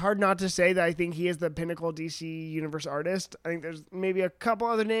hard. It's hard not to say that I think he is the pinnacle DC universe artist. I think there's maybe a couple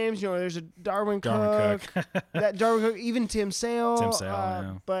other names. There's a Darwin Cook, even Tim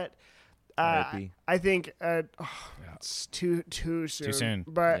Sale. But I think it's too soon. Too soon.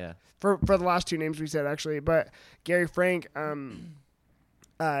 But for the last two names we said actually, but Gary Frank.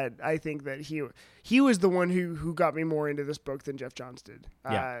 I think that he was the one who got me more into this book than Jeff Johns did.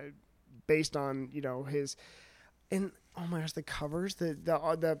 Based on his, and oh my gosh, the covers,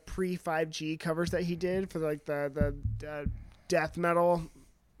 the pre 5G covers that he did for the death metal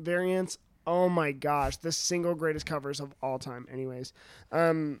variants. Oh my gosh, the single greatest covers of all time. Anyways,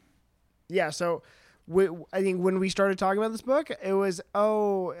 so. I think when we started talking about this book, it was,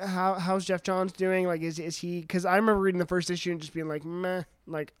 how's Jeff Johns doing? Like, is he? Because I remember reading the first issue and just being like, meh,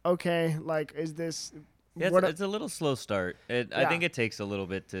 like, okay, like, is this? Yeah, it's a little slow start. I think it takes a little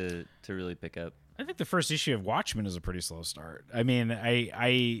bit to really pick up. I think the first issue of Watchmen is a pretty slow start. I mean,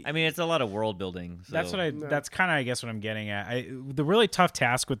 I mean, it's a lot of world building. So. That's kind of, I guess, what I'm getting at. The really tough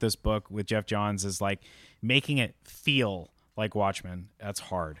task with this book with Jeff Johns is like making it feel like Watchmen. That's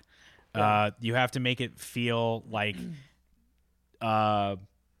hard. You have to make it feel like not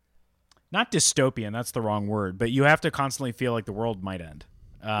dystopian, that's the wrong word, but you have to constantly feel like the world might end.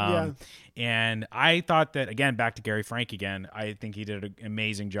 And I thought that, again, back to Gary Frank again, I think he did an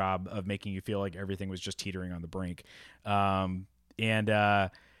amazing job of making you feel like everything was just teetering on the brink. Jeff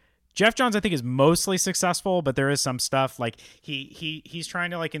Johns, I think, is mostly successful, but there is some stuff like he's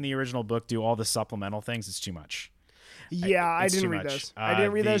trying to, like in the original book, do all the supplemental things. It's too much. Yeah, I didn't read those. I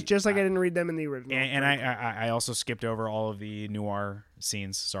didn't read those, just like I didn't read them in the original. And I also skipped over all of the noir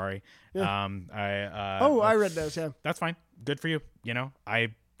scenes. Sorry. Yeah. I read those. Yeah, that's fine. Good for you. I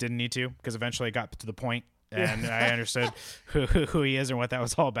didn't need to because eventually it got to the point and I understood who he is and what that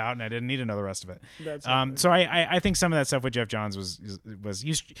was all about, and I didn't need to know the rest of it. So I think some of that stuff with Jeff Johns was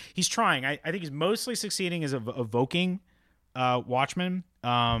he's trying. I think he's mostly succeeding as evoking Watchmen,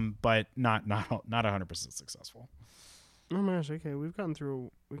 but not 100% successful. Oh my gosh! Okay, we've gone through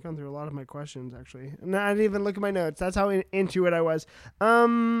a lot of my questions actually, and I didn't even look at my notes. That's how into it I was.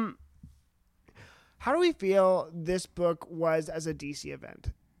 How do we feel this book was as a DC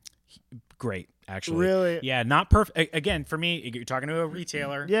event? Great, actually. Really? Yeah, not perfect. Again, for me, you're talking to a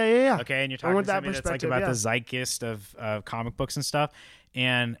retailer. Yeah. Okay, and you're talking to somebody that's like about the zeitgeist of comic books and stuff.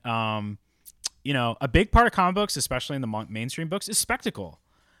 And a big part of comic books, especially in the mainstream books, is spectacle.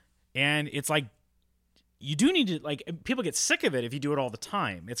 And it's like, you do need to, like, people get sick of it if you do it all the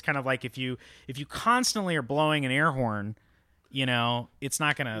time. It's kind of like if you constantly are blowing an air horn, it's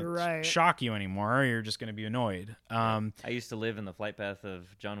not going to shock you anymore. You're just going to be annoyed. I used to live in the flight path of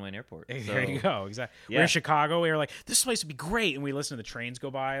John Wayne Airport. So. There you go. Exactly. Yeah. We're in Chicago. We were like, this place would be great. And we listened to the trains go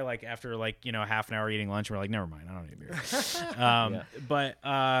by, like, after, like, half an hour eating lunch. We're like, never mind. I don't need a beer. But,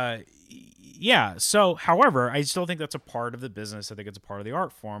 so, however, I still think that's a part of the business. I think it's a part of the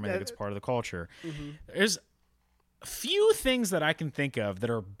art form. I think it's part of the culture. Mm-hmm. There's a few things that I can think of that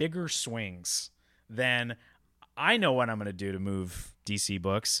are bigger swings than I know what I'm going to do to move DC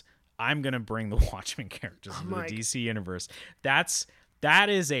books. I'm going to bring the Watchmen characters into the DC universe. That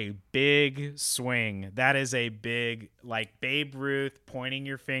is a big swing. That is a big, like, Babe Ruth pointing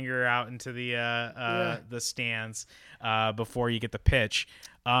your finger out into the stands before you get the pitch.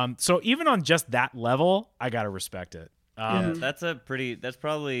 So even on just that level, I got to respect it. That's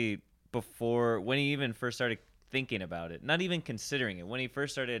probably before, when he even first started thinking about it, not even considering it, when he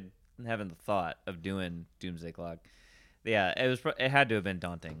first started having the thought of doing Doomsday Clock. Yeah, it had to have been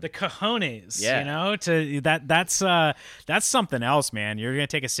daunting. The cojones, that's something else, man. You're gonna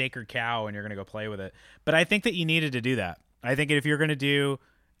take a sacred cow and you're gonna go play with it. But I think that you needed to do that. I think if you're going to do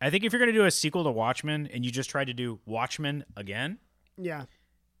a sequel to Watchmen and you just try to do Watchmen again, Yeah.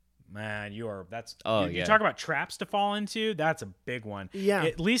 man, you Oh, you yeah. talk about traps to fall into. That's a big one. Yeah.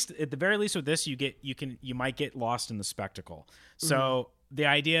 At the very least with this, you might get lost in the spectacle. So the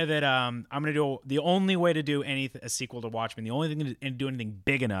idea that I'm going to do the only way to do a sequel to Watchmen, the only thing to do anything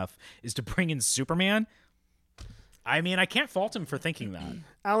big enough is to bring in Superman. I mean, I can't fault him for thinking that.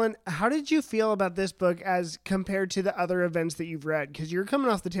 Alan, how did you feel about this book as compared to the other events that you've read? Because you're coming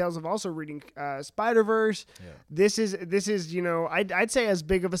off the tails of also reading Spider-Verse. Yeah. This is I'd say as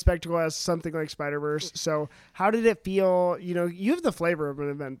big of a spectacle as something like Spider-Verse. So how did it feel? You have the flavor of an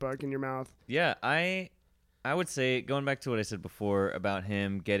event book in your mouth. Yeah, I would say, going back to what I said before about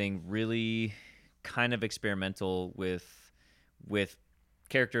him getting really kind of experimental with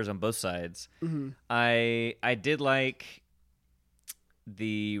characters on both sides. Mm-hmm. I did like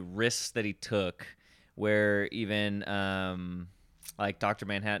the risks that he took, where even like Dr.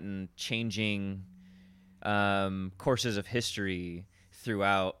 Manhattan changing courses of history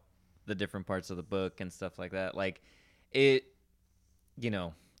throughout the different parts of the book and stuff like that. Like it,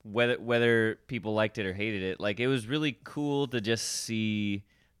 whether people liked it or hated it, like it was really cool to just see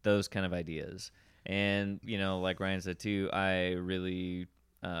those kind of ideas. And like Ryan said too, I really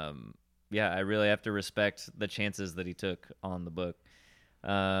have to respect the chances that he took on the book.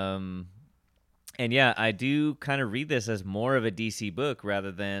 And yeah, I do kind of read this as more of a DC book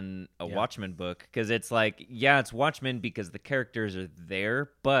rather than a Watchmen book, because it's like, yeah, it's Watchmen because the characters are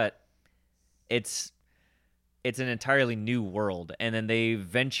there, but it's an entirely new world, and then they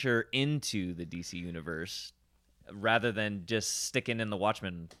venture into the DC universe rather than just sticking in the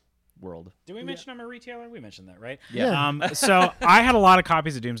Watchmen world. Did we mention I'm a retailer? We mentioned that, right? Yeah. So I had a lot of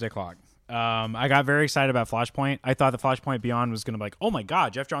copies of Doomsday Clock. I got very excited about Flashpoint. I thought the Flashpoint Beyond was going to be like, oh my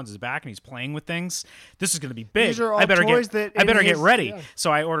God, Jeff Johns is back and he's playing with things. This is going to be big. These are all I better toys get ready. Yeah. So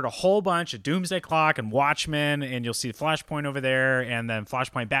I ordered a whole bunch of Doomsday Clock and Watchmen, and you'll see Flashpoint over there, and then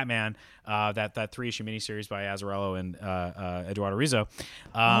Flashpoint Batman, that 3-issue miniseries by Azzarello and Eduardo Rizzo.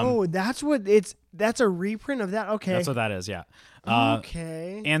 That's a reprint of that. Okay. That's what that is. Yeah.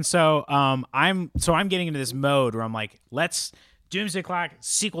 Okay. And so I'm getting into this mode where I'm like, let's Doomsday Clock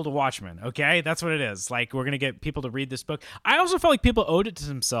sequel to Watchmen. Okay, that's what it is. Like, we're gonna get people to read this book. I also felt like people owed it to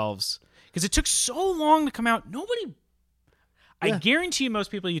themselves because it took so long to come out. I guarantee you most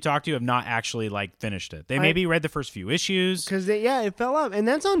people you talk to have not actually like finished it. They maybe read the first few issues. Because it fell out. And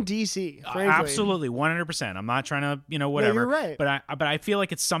that's on DC, frankly. Absolutely, 100%. I'm not trying to, whatever. No, you're right. But I feel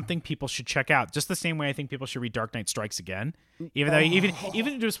like it's something people should check out. Just the same way I think people should read Dark Knight Strikes Again. Even though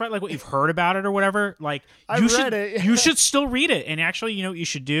even despite like what you've heard about it or whatever, like read it. You should still read it. And actually, what you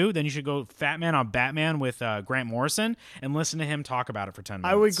should do? Then you should go Fat Man on Batman with Grant Morrison and listen to him talk about it for 10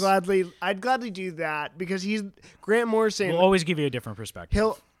 minutes. I'd gladly do that because Grant Morrison will always give you a different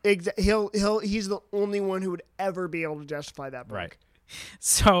perspective. He's the only one who would ever be able to justify that book. Right.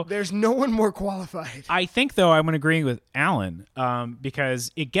 So there's no one more qualified. I think, though, I'm going to agree with Alan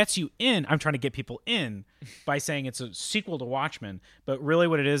because it gets you in. I'm trying to get people in by saying it's a sequel to Watchmen, but really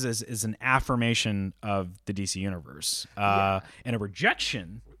what it is an affirmation of the DC universe and a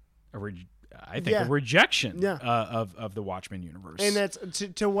rejection. A rejection of the Watchmen universe. And that's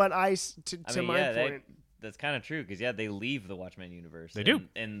to what my point. That's kind of true because they leave the Watchmen universe. They do,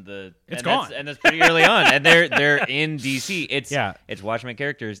 it's gone, and that's pretty early on, and they're in DC. It's Watchmen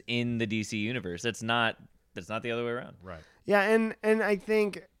characters in the DC universe. That's not the other way around. Right. Yeah, and I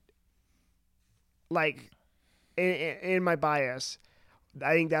think, like, in my bias,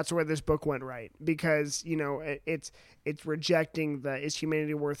 I think that's where this book went right because it's rejecting the is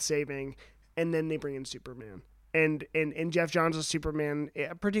humanity worth saving, and then they bring in Superman. And Jeff Johns' Superman,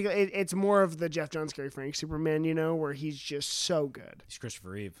 particularly, it's more of the Jeff Johns, Gary Frank Superman, where he's just so good. He's Christopher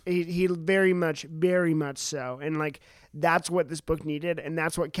Reeve. He very much so. And, like, that's what this book needed, and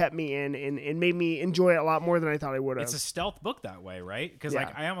that's what kept me in and made me enjoy it a lot more than I thought I would have. It's a stealth book that way, right? Because,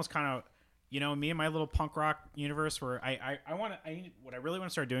 like, I almost kind of... me and my little punk rock universe where what I really want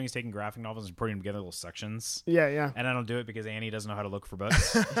to start doing is taking graphic novels and putting them together little sections. Yeah. And I don't do it because Annie doesn't know how to look for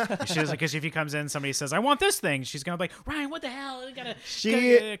books. Because if he comes in, somebody says, I want this thing. She's going to be like, Ryan, what the hell? You got a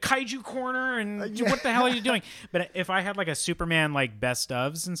kaiju corner and what the hell are you doing? But if I had like a Superman like best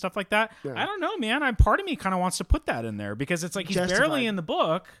ofs and stuff like that, I don't know, man. Part of me kind of wants to put that in there because it's like he's barely in the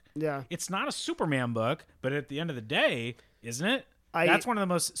book. Yeah. It's not a Superman book, but at the end of the day, isn't it? That's one of the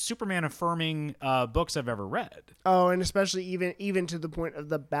most Superman affirming books I've ever read. Oh, and especially even to the point of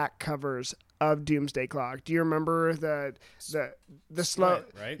the back covers of Doomsday Clock. Do you remember the slow?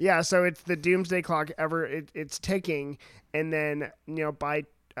 Right. Yeah. So it's the Doomsday Clock. It's ticking, and then by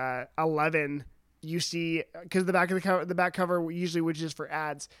 11, you see, because the back cover usually, which is for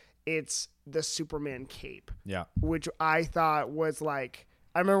ads, it's the Superman cape, Yeah. which I thought was like,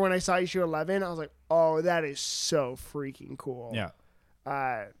 I remember when I saw issue 11, I was like, oh, that is so freaking cool.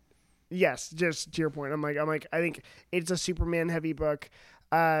 Yeah. Yes, just to your point, I'm like, I think it's a Superman heavy book.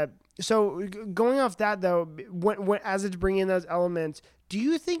 So going off that though, when as it's bringing in those elements, do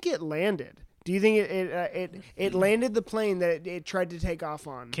you think it landed? Do you think it landed the plane that it tried to take off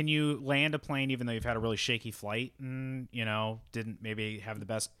on? Can you land a plane even though you've had a really shaky flight and, didn't maybe have the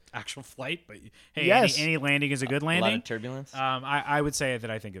best actual flight? But hey, Yes. any landing is a good A lot landing. of turbulence. I would say that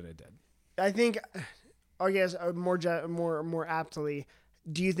I think that it did. I think, I guess more aptly,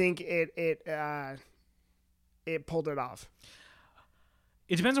 do you think it pulled it off?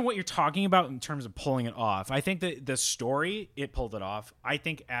 It depends on what you're talking about in terms of pulling it off. I think that the story, it pulled it off. I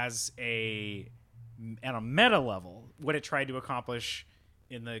think at a meta level, what it tried to accomplish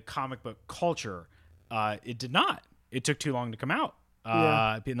in the comic book culture, it did not. It took too long to come out.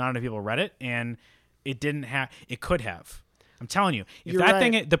 Not enough people read it, and it didn't have. It could have. I'm telling you, if You're that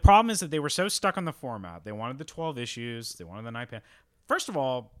right. thing. The problem is that they were so stuck on the format. They wanted the 12 issues. They wanted the 9 panel. First of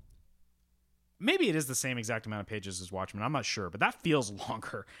all, maybe it is the same exact amount of pages as Watchmen. I'm not sure, but that feels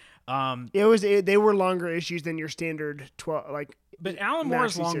longer. They were longer issues than your standard 12. But Alan Moore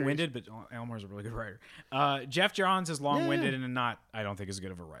is maxi long-winded, but Alan Moore is a really good writer. Jeff Johns is long-winded and not, I don't think, as good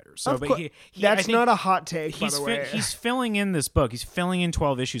of a writer. So, Of but course. I That's think not a hot take, by he's the way. he's filling in this book. He's filling in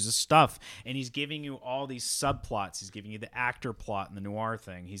 12 issues of stuff, and he's giving you all these subplots. He's giving you the actor plot and the noir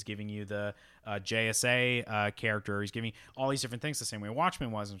thing. He's giving you the JSA character. He's giving all these different things the same way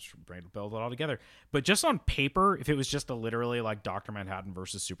Watchmen was, and trying to build it all together. But just on paper, if it was just a literally like Dr. Manhattan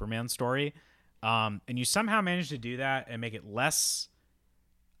versus Superman story, and you somehow managed to do that and make it less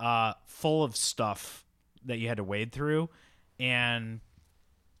full of stuff that you had to wade through, and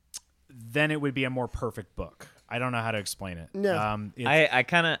then it would be a more perfect book. I don't know how to explain it. No. I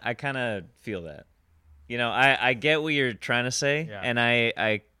kind of feel that. I get what you're trying to say, Yeah. and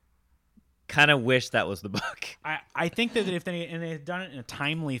I kind of wish that was the book. I think that if they had done it in a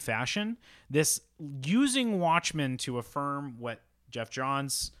timely fashion, this using Watchmen to affirm what Jeff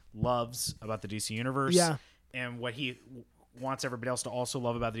Johns loves about the DC universe, Yeah. and what he wants everybody else to also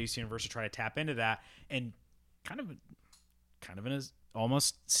love about the DC universe, to try to tap into that, and kind of in a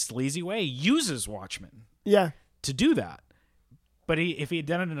almost sleazy way uses Watchmen Yeah. to do that. But if he had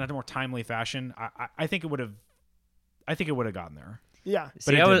done it in a more timely fashion, I think it would have. I think it would have gotten there. Yeah.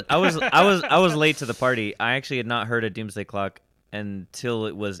 See, it I was late to the party. I actually had not heard of Doomsday Clock until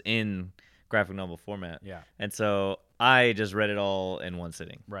it was in graphic novel format. Yeah. And so I just read it all in one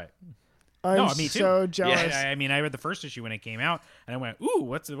sitting. Right. I'm me too. so jealous. I mean, I read the first issue when it came out, and I went, "Ooh,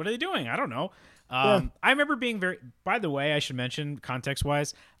 what are they doing? I don't know." Yeah. I remember being very. By the way, I should mention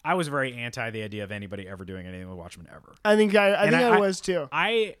context-wise, I was very anti the idea of anybody ever doing anything with Watchmen ever. I think I was too.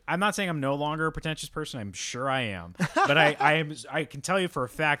 I'm not saying I'm no longer a pretentious person. I'm sure I am, but I can tell you for a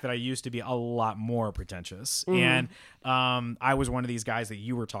fact that I used to be a lot more pretentious, and I was one of these guys that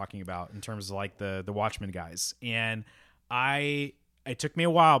you were talking about in terms of like the Watchmen guys, and it took me a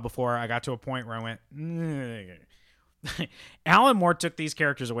while before I got to a point where I went, Alan Moore took these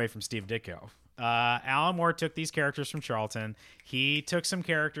characters away from Steve Ditko. Alan Moore took these characters from Charlton. He took some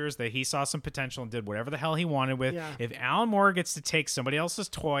characters that he saw some potential and did whatever the hell he wanted with. Yeah. If Alan Moore gets to take somebody else's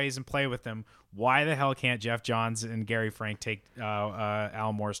toys and play with them, why the hell can't Jeff Johns and Gary Frank take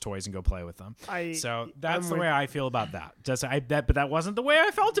Alan Moore's toys and go play with them? So that's the way I feel about that. But that wasn't the way I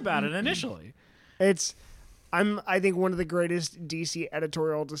felt about it initially. I think one of the greatest DC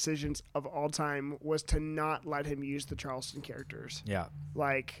editorial decisions of all time was to not let him use the Charleston characters. Yeah.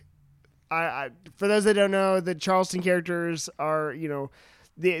 Like, I for those that don't know, the Charleston characters are,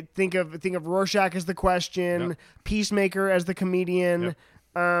 they think of Rorschach as the Question, Yep. Peacemaker as the comedian,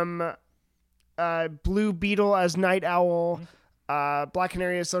 Blue Beetle as Night Owl, Black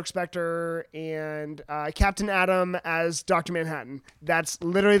Canary as Silk Spectre, and Captain Atom as Dr. Manhattan. That's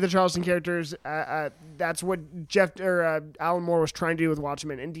literally the Charleston characters. That's what Alan Moore was trying to do with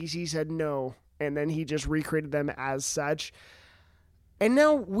Watchmen, and DC said no, and then he just recreated them as such. And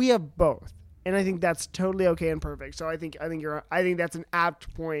now we have both, and I think that's totally okay and perfect. So I think that's an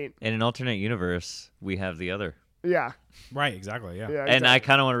apt point. In an alternate universe, we have the other. Yeah. Right, exactly, yeah. Yeah. And I exactly.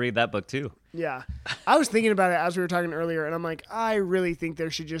 kind of want to read that book too. Yeah. I was thinking about it as we were talking earlier, and I'm like, I really think there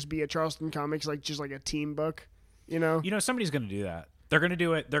should just be a Charleston Comics, just like a team book, Somebody's going to do that. They're going to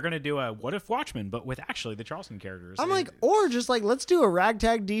do it. They're going to do a What If Watchmen, but with actually the Charleston characters. I'm like, or just let's do a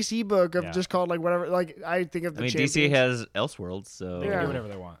ragtag DC book of Yeah. just called whatever. I think of the I mean, Champions. DC has Elseworlds, so They can Yeah. do whatever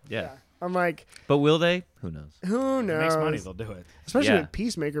they want. yeah. I'm like, But will they? Who knows? who If it knows? makes money, they'll do it. Especially Yeah. with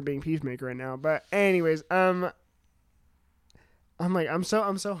Peacemaker being Peacemaker right now. But anyways, I'm like, I'm so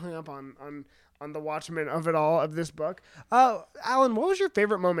hung up on the Watchmen of it all, of this book. Alan, what was your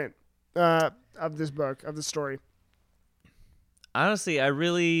favorite moment of this book, of the story? Honestly, I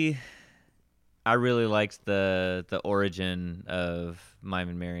really liked the origin of Mime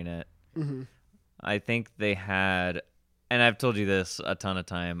and Marionette. Mm-hmm. I think they had, and I've told you this a ton of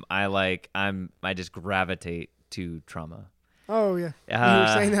time. I just gravitate to trauma. Oh yeah, you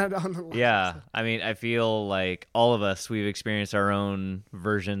were saying that on the last Yeah, episode. I mean, I feel like all of us, we've experienced our own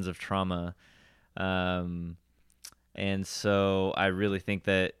versions of trauma. And so I really think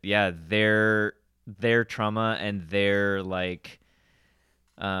that, yeah, their trauma and their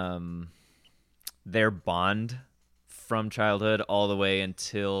bond from childhood all the way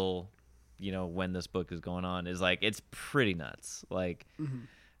until, when this book is going on is like, it's pretty nuts. Like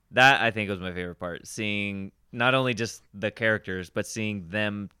that, I think was my favorite part, seeing not only just the characters, but seeing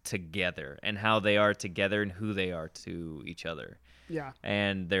them together and how they are together and who they are to each other Yeah.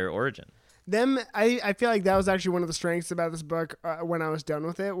 and their origin. I feel like that was actually one of the strengths about this book when I was done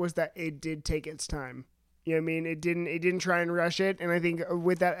with it, was that it did take its time. You know what I mean? It didn't try and rush it. And I think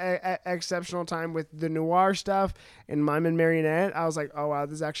with that exceptional time with the noir stuff and Mime and Marionette, I was like, oh wow,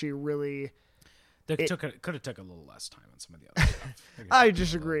 this is actually really... They could have took a little less time on some of the other stuff. I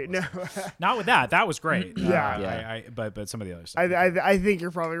disagree. No. Not with that. That was great. Yeah. But some of the other stuff. I think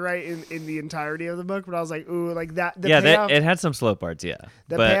you're probably right in the entirety of the book, but I was like, ooh, like that. It had some slow parts, yeah.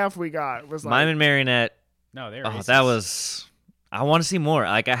 The but payoff we got was like... Mime and Marionette, No, they were. that was... I want to see more.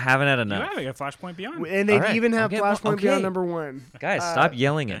 Like, I haven't had You enough. have a Flashpoint Beyond. And they All right, even have I'll get more- Flashpoint okay. Beyond number 1. Guys, stop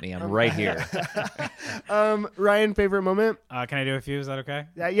yelling at me. I'm right here. Ryan, favorite moment? Can I do a few? Is that okay?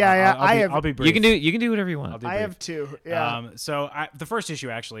 Yeah. I'll be brief. You can do whatever you want. I'll do I brief. have 2. Yeah. So the first issue,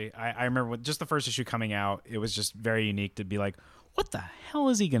 actually, I remember with just the first issue coming out, it was just very unique to be like, what the hell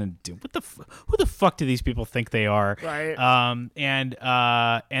is he gonna do? Who the fuck do these people think they are? Right. And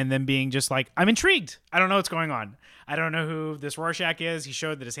then being just like, I'm intrigued. I don't know what's going on. I don't know who this Rorschach is. He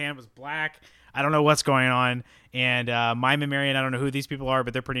showed that his hand was black. I don't know what's going on. And Mime and Marion, I don't know who these people are,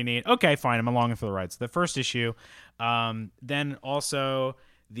 but they're pretty neat. Okay, fine. I'm along for the ride. So the first issue. Then also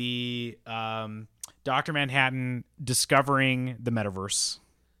the Dr. Manhattan discovering the metaverse,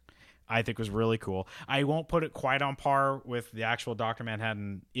 I think was really cool. I won't put it quite on par with the actual Dr.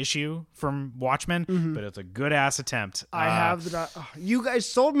 Manhattan issue from Watchmen, but it's a good ass attempt. I have you guys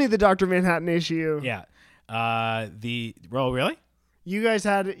sold me the Dr. Manhattan issue. Yeah. Really? You guys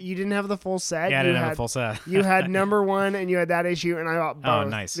you didn't have the full set. Yeah, I you didn't had, have a full set. You had number 1 and you had that issue, and I bought both. Oh,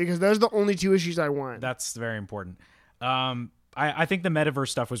 nice. Because those are the only 2 issues I want. That's very important. I think the metaverse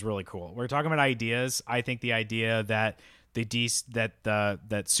stuff was really cool. We're talking about ideas. I think the idea that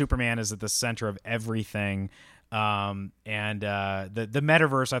that Superman is at the center of everything, and the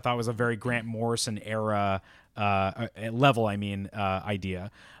metaverse, I thought was a very Grant Morrison era level.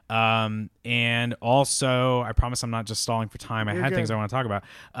 Idea. And also, I promise I'm not just stalling for time. I You're had good. things I want to talk about.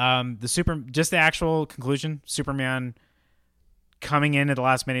 The actual conclusion, Superman coming in at the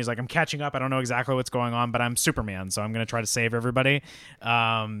last minute, he's like, I'm catching up. I don't know exactly what's going on, but I'm Superman, so I'm going to try to save everybody.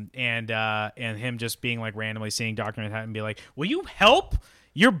 And him just being like randomly seeing Dr. Manhattan and be like, will you help?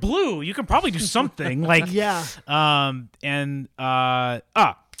 You're blue. You can probably do something. Like, Yeah. I want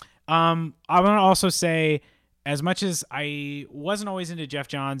to also say, as much as I wasn't always into Jeff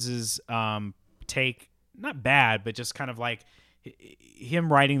Johns' take, not bad, but just kind of like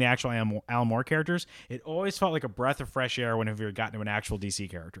him writing the actual Alan Moore characters, it always felt like a breath of fresh air whenever you got to an actual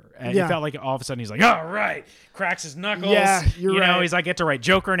DC character. And Yeah. it felt like all of a sudden he's like, all right, cracks his knuckles. Yeah, you're right. He's like, I get to write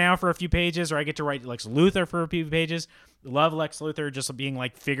Joker now for a few pages, or I get to write Lex Luthor for a few pages. Love Lex Luthor just being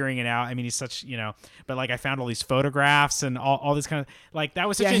like figuring it out. I mean, he's such, but like I found all these photographs and all this kind of, like, that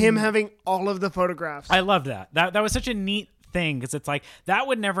was such Him having all of the photographs. I loved that. That was such a neat thing, because it's like that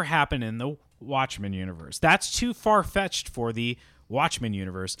would never happen in the Watchmen universe. That's too far-fetched for the Watchmen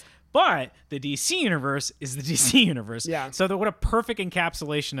universe. But the DC universe is the DC universe. Yeah. So what a perfect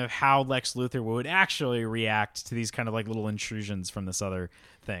encapsulation of how Lex Luthor would actually react to these kind of like little intrusions from this other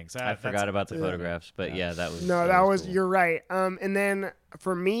thing. So I forgot about the photographs, but yeah, that was No, that was cool. you're right. And then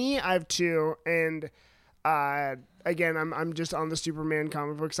for me, I have 2, and again, I'm just on the Superman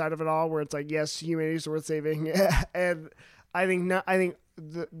comic book side of it all, where it's like, yes, humanity is worth saving, and I think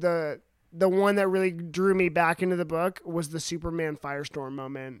the one that really drew me back into the book was the Superman Firestorm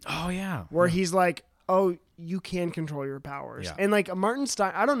moment, Oh yeah. where he's like, oh, you can control your powers. Yeah. And like Martin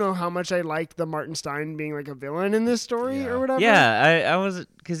Stein, I don't know how much I liked the Martin Stein being like a villain in this story Yeah. or whatever. Yeah, I was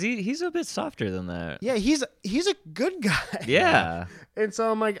because he's a bit softer than that. Yeah, he's a good guy. Yeah. And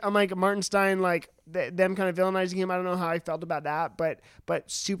so I'm like Martin Stein, like them kind of villainizing him. I don't know how I felt about that, but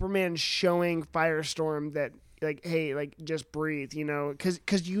Superman showing Firestorm that like, hey, like just breathe, you know,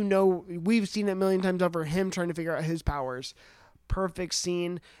 because you know we've seen it a million times over him trying to figure out his powers. Perfect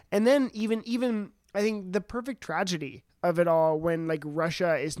scene, and then even I think the perfect tragedy of it all when like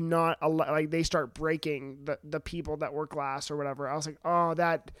Russia is not like they start breaking the people that were glass or whatever. I was like, oh,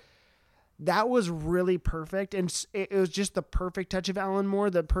 that was really perfect, and it was just the perfect touch of Alan Moore,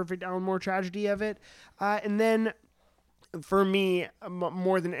 the perfect Alan Moore tragedy of it. And then for me,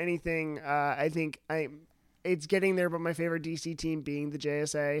 more than anything, I think it's getting there, but my favorite DC team being the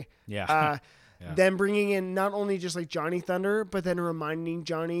JSA. Yeah. Yeah. Them bringing in not only just like Johnny Thunder, but then reminding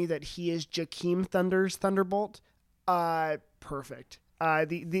Johnny that he is Jakeem Thunder's Thunderbolt. Perfect.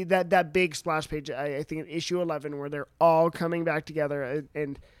 That big splash page, I think in issue 11, where they're all coming back together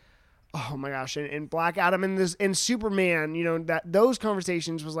and oh my gosh, and Black Adam and Superman, you know, that those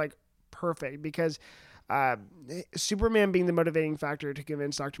conversations was like perfect because Superman being the motivating factor to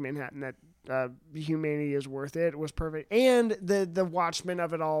convince Dr. Manhattan that humanity is worth it was perfect, and the Watchmen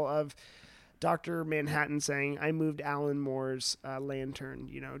of it all of Dr. Manhattan saying, I moved Alan Moore's lantern,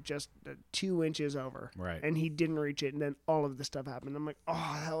 you know, just 2 inches over. Right. And he didn't reach it. And then all of this stuff happened. I'm like,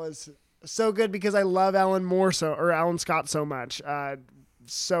 oh, that was so good because I love Alan Scott so much.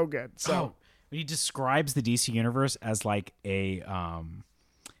 So good. So when he describes the DC universe as like a,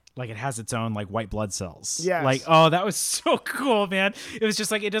 like it has its own like white blood cells. Yes. Like, oh, that was so cool, man. It was just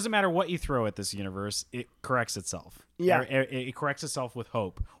like, it doesn't matter what you throw at this universe. It corrects itself. Yeah. It corrects itself with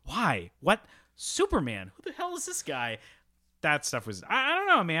hope. Why? What? Superman? Who the hell is this guy? That stuff was, I don't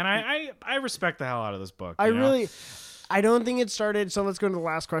know, man. I respect the hell out of this book. I don't think it started. So let's go to the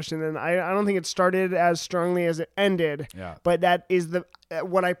last question. Then I don't think it started as strongly as it ended. Yeah. But that is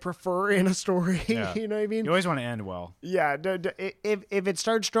what I prefer in a story. Yeah. You know what I mean? You always want to end well. Yeah. If it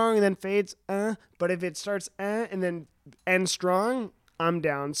starts strong and then fades, but if it starts and then ends strong, I'm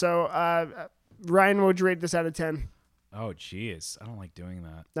down. So Ryan, what would you rate this out of 10? Oh, geez. I don't like doing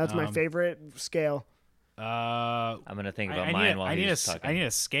that. That's my favorite scale. I'm gonna think about mine while he's talking. I need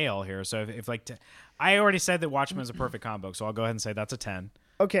a scale here. So if like, I already said that Watchmen is a perfect comic book, so I'll go ahead and say that's a 10.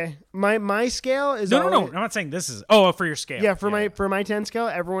 Okay, my scale is No. I'm not saying this is. Oh, for your scale. Yeah, for my 10 scale,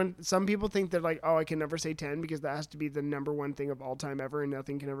 some people think that like, oh, I can never say 10 because that has to be the number one thing of all time ever, and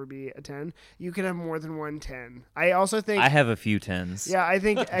nothing can ever be a 10. You can have more than one 10. I also think I have a few 10s. Yeah, I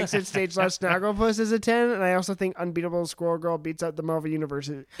think Exit Stage Left Snagglepuss is a 10, and I also think Unbeatable Squirrel Girl Beats Up the Marvel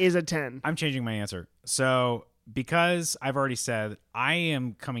Universe is a 10. I'm changing my answer. So because I've already said I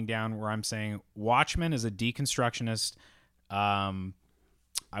am coming down where I'm saying Watchmen is a deconstructionist.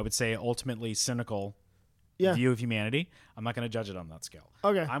 I would say ultimately cynical view of humanity. I'm not going to judge it on that scale.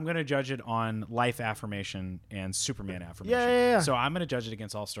 Okay. I'm going to judge it on life affirmation and Superman affirmation. Yeah. So I'm going to judge it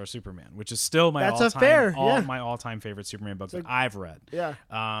against All-Star Superman, which is still my my all-time favorite Superman book that I've read. Yeah.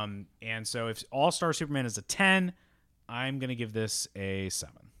 And so if All-Star Superman is a 10, I'm going to give this a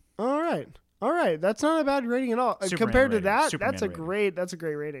 7. All right. That's not a bad rating at all. Superman Compared rating. to that, Superman that's a rating.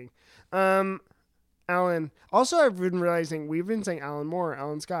 great rating. Alan. Also, I've been realizing we've been saying Alan Moore,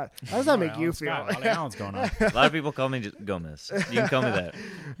 Alan Scott. How does that make you feel? A lot of Alan's going on. A lot of people call me Gomez. You can call me that.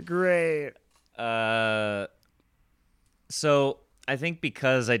 Great. So I think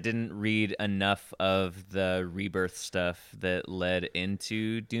because I didn't read enough of the Rebirth stuff that led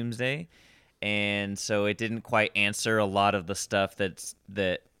into Doomsday, and so it didn't quite answer a lot of the stuff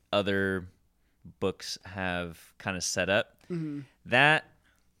that other books have kind of set up. Mm-hmm. That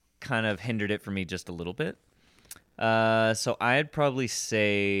kind of hindered it for me just a little bit. So I'd probably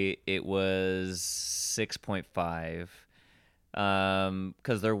say it was 6.5.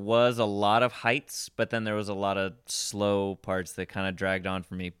 Because there was a lot of heights, but then there was a lot of slow parts that kind of dragged on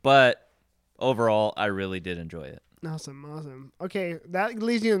for me. But overall, I really did enjoy it. Awesome. Okay, that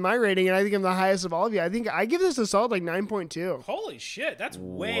leaves me with my rating, and I think I'm the highest of all of you. I think I give this a solid like 9.2. Holy shit, that's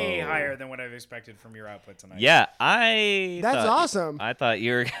way higher than what I've expected from your output tonight. Yeah, That's awesome. I thought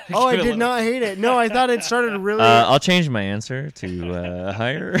you were. Oh, I did not hate it. No, I thought it started really. I'll change my answer to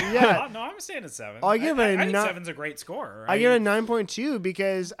higher. Yeah. No, I'm saying a 7. I think 7's a great score. I give it a 9.2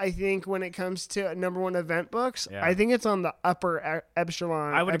 because I think when it comes to number one event books, I think it's on the upper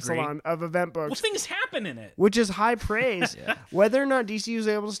epsilon of event books. Well, things happen in it, which is high praise. Whether or not DC was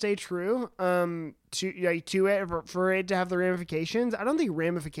able to stay true to it for it to have the ramifications, I don't think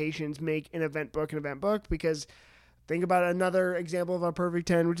ramifications make an event book because Think about another example of a perfect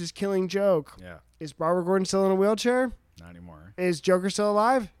 10, which is Killing Joke. Yeah. Is Barbara Gordon still in a wheelchair? Not anymore. Is Joker still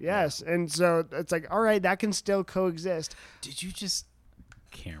alive? Yes. And so it's like, all right, that can still coexist. Did you just,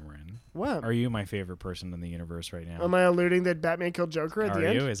 Cameron? What? Are you my favorite person in the universe right now? Am I alluding that Batman killed Joker at Are the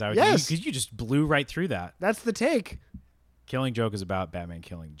end? you? Is that what Yes. Because you just blew right through that. That's the take. Killing Joke is about Batman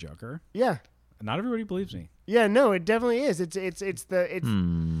killing Joker. Yeah. Not everybody believes me. Yeah, no, it definitely is. It's I feel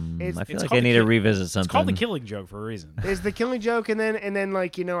It's like called I need the to ki- revisit something. It's called the Killing Joke for a reason. is the Killing Joke, and then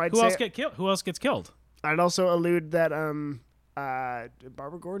like, you know, I'd Who say else get killed? Who else gets killed? I'd also allude that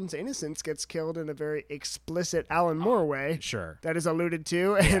Barbara Gordon's innocence gets killed in a very explicit Alan Moore way. Sure. That is alluded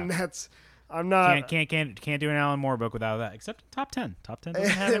to, and that's I'm not Can't do an Alan Moore book without that. Except top 10. Top 10 doesn't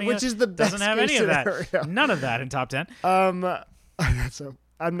have any. Which is the best doesn't have case any of that. scenario. None of that in top 10.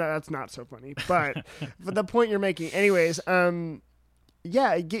 That's not so funny, but for the point you're making, anyways. Give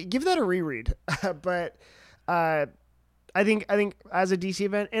that a reread. But I think as a DC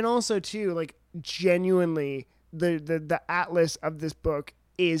event, and also too, like genuinely, the atlas of this book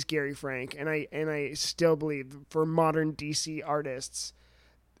is Gary Frank, and I still believe for modern DC artists.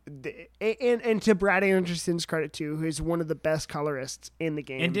 And to Brad Anderson's credit too, who is one of the best colorists in the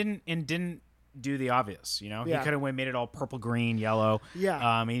game, And didn't do the obvious, you know? Yeah. He could have made it all purple, green, yellow.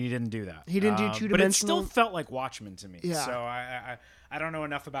 Yeah. And he didn't do that. He didn't do But it two-dimensional- still felt like Watchmen to me. Yeah. So I don't know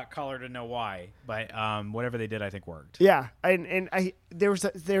enough about color to know why, but whatever they did, I think worked. Yeah, there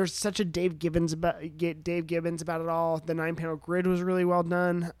was such a Dave Gibbons about it all. The 9-panel grid was really well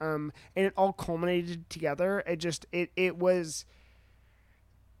done, and it all culminated together.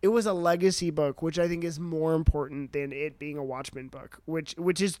 It was a legacy book, which I think is more important than it being a Watchmen book, which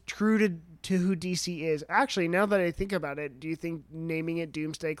is true to who DC is. Actually, now that I think about it, do you think naming it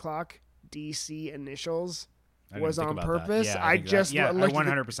Doomsday Clock, DC initials, I didn't was think on about purpose? That. Yeah, I think just that, yeah, I looked at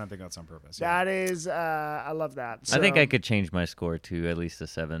 100% think that's on purpose. Yeah. that is, I love that. I think So, I could change my score to at least a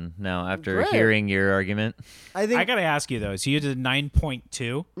 7 now after Great. hearing your argument. I think, I got to ask you, though. So you did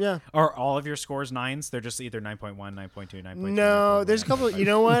 9.2? yeah. Are all of your scores 9s? They're just either 9.1, 9.2, 9.2. No, there's a couple. 9.5. You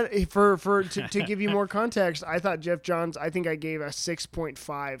know what? To give you more context, I thought Jeff Johns. I think I gave a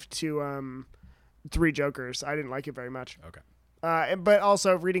 6.5 to Three Jokers. I didn't like it very much. Okay. But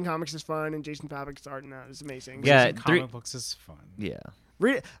also reading comics is fun, and Jason Pavlik's art in that is amazing. Yeah, Reading comic books is fun. Yeah.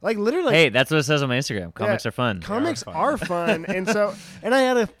 Literally. Hey, that's what it says on my Instagram. Comics are fun. Comics fun. are fun, and I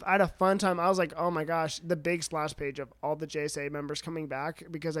had a fun time. I was like, oh my gosh, the big splash page of all the JSA members coming back,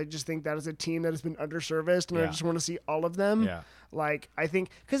 because I just think that is a team that has been underserviced, and I Yeah. just want to see all of them. Yeah. Like, I think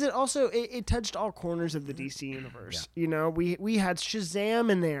because it also it touched all corners of the DC universe. You know, we had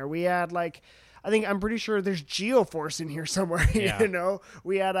Shazam in there. We had I'm pretty sure there's Geoforce in here somewhere. Yeah. You know,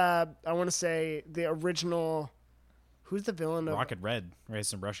 we had I want to say the original. Who's the villain of Rocket Red, right?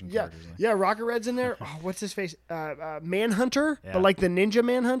 Some Russian Yeah, characters. in there. yeah, Rocket Red's in there. Oh, what's his face? Manhunter, Yeah. but like the Ninja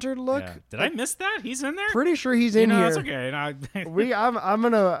Manhunter look. Yeah. Did I miss that? He's in there? Pretty sure he's in you know, here. that's okay. No, I'm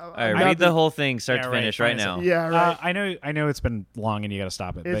gonna. All right, read the whole thing start Yeah, to right, finish fine, right it's- now. Yeah, right. I know it's been long and you got to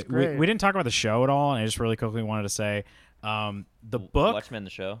stop it. It's But great. we didn't talk about the show at all, and I just really quickly wanted to say the book. Watchmen the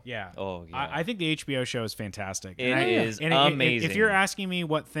show? Yeah. Oh, yeah. I think the HBO show is fantastic. It is And amazing. If you're asking me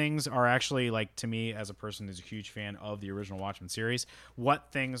what things are actually like to me as a person who's a huge fan of the original Watchmen series,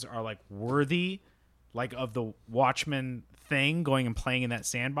 what things are like worthy, like of the Watchmen thing going and playing in that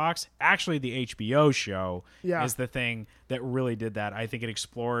sandbox, actually the HBO show Yeah. is the thing that really did that. I think it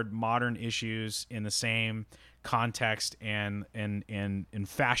explored modern issues in the same context and in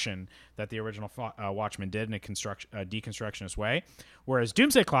fashion that the original Watchmen did in a deconstructionist way. Whereas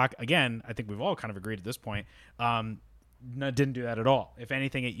Doomsday Clock, again, I think we've all kind of agreed at this point, didn't do that at all. If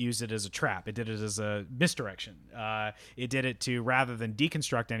anything, it used it as a trap. It did it as a misdirection. It did it to, rather than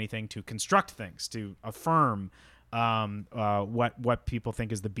deconstruct anything, to construct things, to affirm what people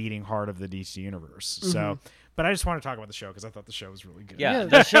think is the beating heart of the DC universe. So, but I just want to talk about the show because I thought the show was really good. Yeah, Yeah.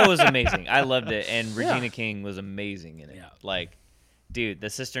 the show was amazing. I loved it, and Regina King was amazing in it. Yeah. Like, dude, the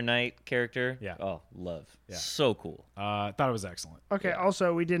Sister Knight character. Yeah. Oh, love. Yeah. So cool. Thought it was excellent. Okay.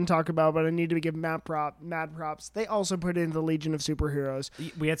 Also, we didn't talk about, but I need to give mad props. They also put in the Legion of Superheroes.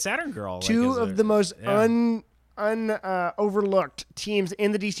 We had Saturn Girl. Two of the most yeah. overlooked teams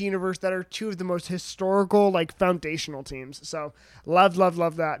in the DC universe that are two of the most historical, like, foundational teams. So love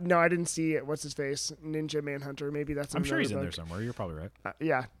that. No, I didn't see it. What's his face? Ninja Manhunter. Maybe that's. I'm sure he's in another there book. somewhere. You're probably right.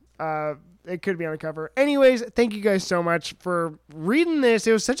 Yeah. It could be on the cover. Anyways, thank you guys so much for reading this.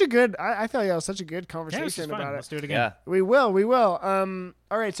 It was such a good. I felt like it was such a good Yeah, this is conversation fun. about Let's it. do it again. Yeah. We will.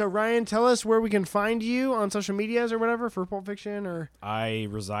 All right. So Ryan, tell us where we can find you on social medias or whatever for Pulp Fiction or. I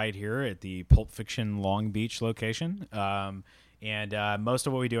reside here at the Pulp Fiction Long Beach location. And most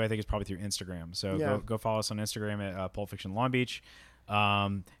of what we do, I think, is probably through Instagram. So Yeah. go follow us on Instagram at Pulp Fiction Long Beach.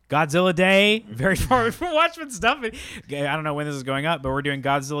 Godzilla Day, very far from Watchmen stuff. I don't know when this is going up, but we're doing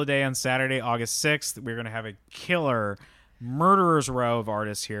Godzilla Day on Saturday, August 6th. We're going to have a killer murderer's row of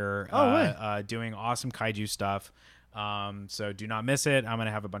artists here doing awesome kaiju stuff. So do not miss it. I'm going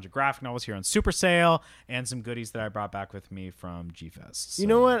to have a bunch of graphic novels here on Super Sale and some goodies that I brought back with me from G-Fest. You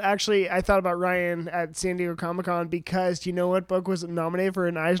know what? Actually, I thought about Ryan at San Diego Comic-Con because you know what book was nominated for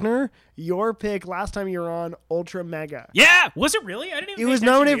an Eisner? Your pick last time you were on, Ultra Mega. Yeah, was it really? I didn't even It pay was attention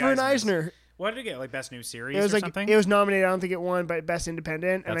to nominated the for an Eisners. Eisner. What did it get? Like Best New Series It was or like something? it was nominated. I don't think it won, but Best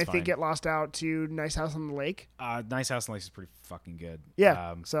Independent, and That's I think fine. it lost out to Nice House on the Lake. Nice House and Lace is pretty fucking good.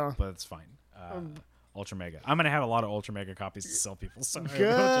 Yeah, so- but it's fine. Ultra Mega. I'm gonna have a lot of Ultra Mega copies to sell people. So Good,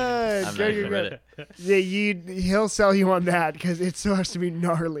 I'm not good, even good, read good. it. Yeah, he'll sell you on that because it's supposed to be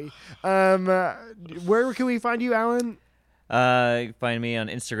gnarly. Where can we find you, Alan? You can find me on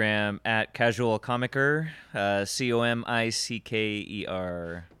Instagram at Casual Comicer,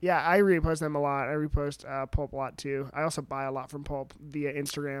 Comicker. Yeah, I repost them a lot. I repost Pulp a lot too. I also buy a lot from Pulp via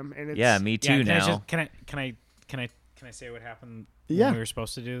Instagram, and it's Yeah, me too Yeah, now. Can I say what happened Yeah. when we were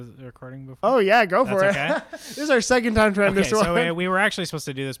supposed to do the recording before? Oh yeah, go for it. That's okay? This is our second time trying Okay, this so one. we were actually supposed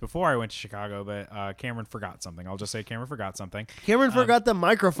to do this before I went to Chicago, but Cameron forgot something. I'll just say Cameron forgot something. Cameron forgot the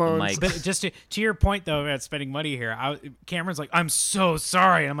microphones. mic. But just to your point, though, about spending money here, Cameron's like, I'm so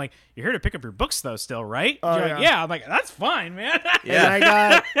sorry. And I'm like, you're here to pick up your books, though, still, right? Oh, You're yeah. like, yeah. I'm like, that's fine, man. And I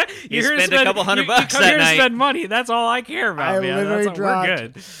got, You You're here to spend a couple $100 you come that here to night. spend money. That's all I care about, I man. literally That's all, we're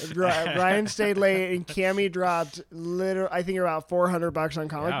good. dropped. Ryan stayed late, and Cammy dropped I think about $400 on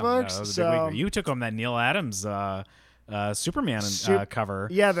comic Yeah, books. that was a big So week. You took home that Neil Adams Superman cover.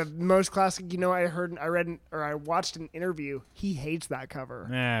 yeah, the most classic. You know, I watched an interview. He hates that cover.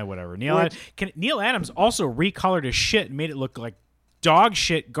 Whatever. Neil Which- Neil Adams also recolored his shit and made it look like dog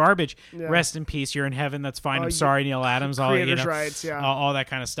shit, garbage. Yeah. Rest in peace. You're in heaven. That's fine. Oh, I'm sorry, Neil Adams. All creators' rights, yeah. all that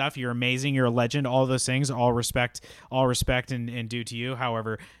kind of stuff. You're amazing. You're a legend. All those things. All respect and due to you.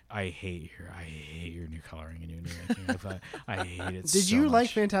 However, I hate your new coloring and your new making. I hate it. Did so you like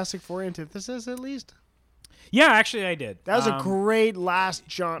much. Fantastic Four Antithesis at least? Yeah, actually, I did. That was a great last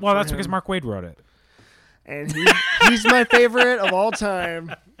jaunt. Well, for that's him. because Mark Waid wrote it. And he's my favorite of all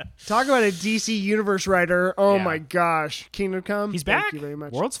time. Talk about a DC Universe writer. Oh Yeah. my gosh. Kingdom Come. He's Thank back. you very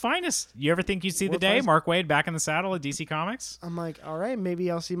much. World's finest. You ever think you'd see the World's day? finest. Mark Waid back in the saddle at DC Comics? I'm like, all right, maybe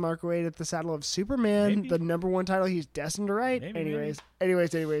I'll see Mark Waid at the saddle of Superman, Maybe. the #1 title he's destined to write. Maybe, Anyways.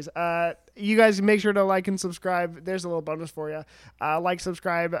 You guys make sure to like and subscribe. There's a little bonus for you. Like,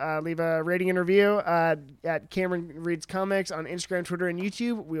 subscribe, leave a rating and review at Cameron Reads Comics on Instagram, Twitter, and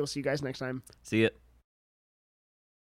YouTube. We will see you guys next time. See it.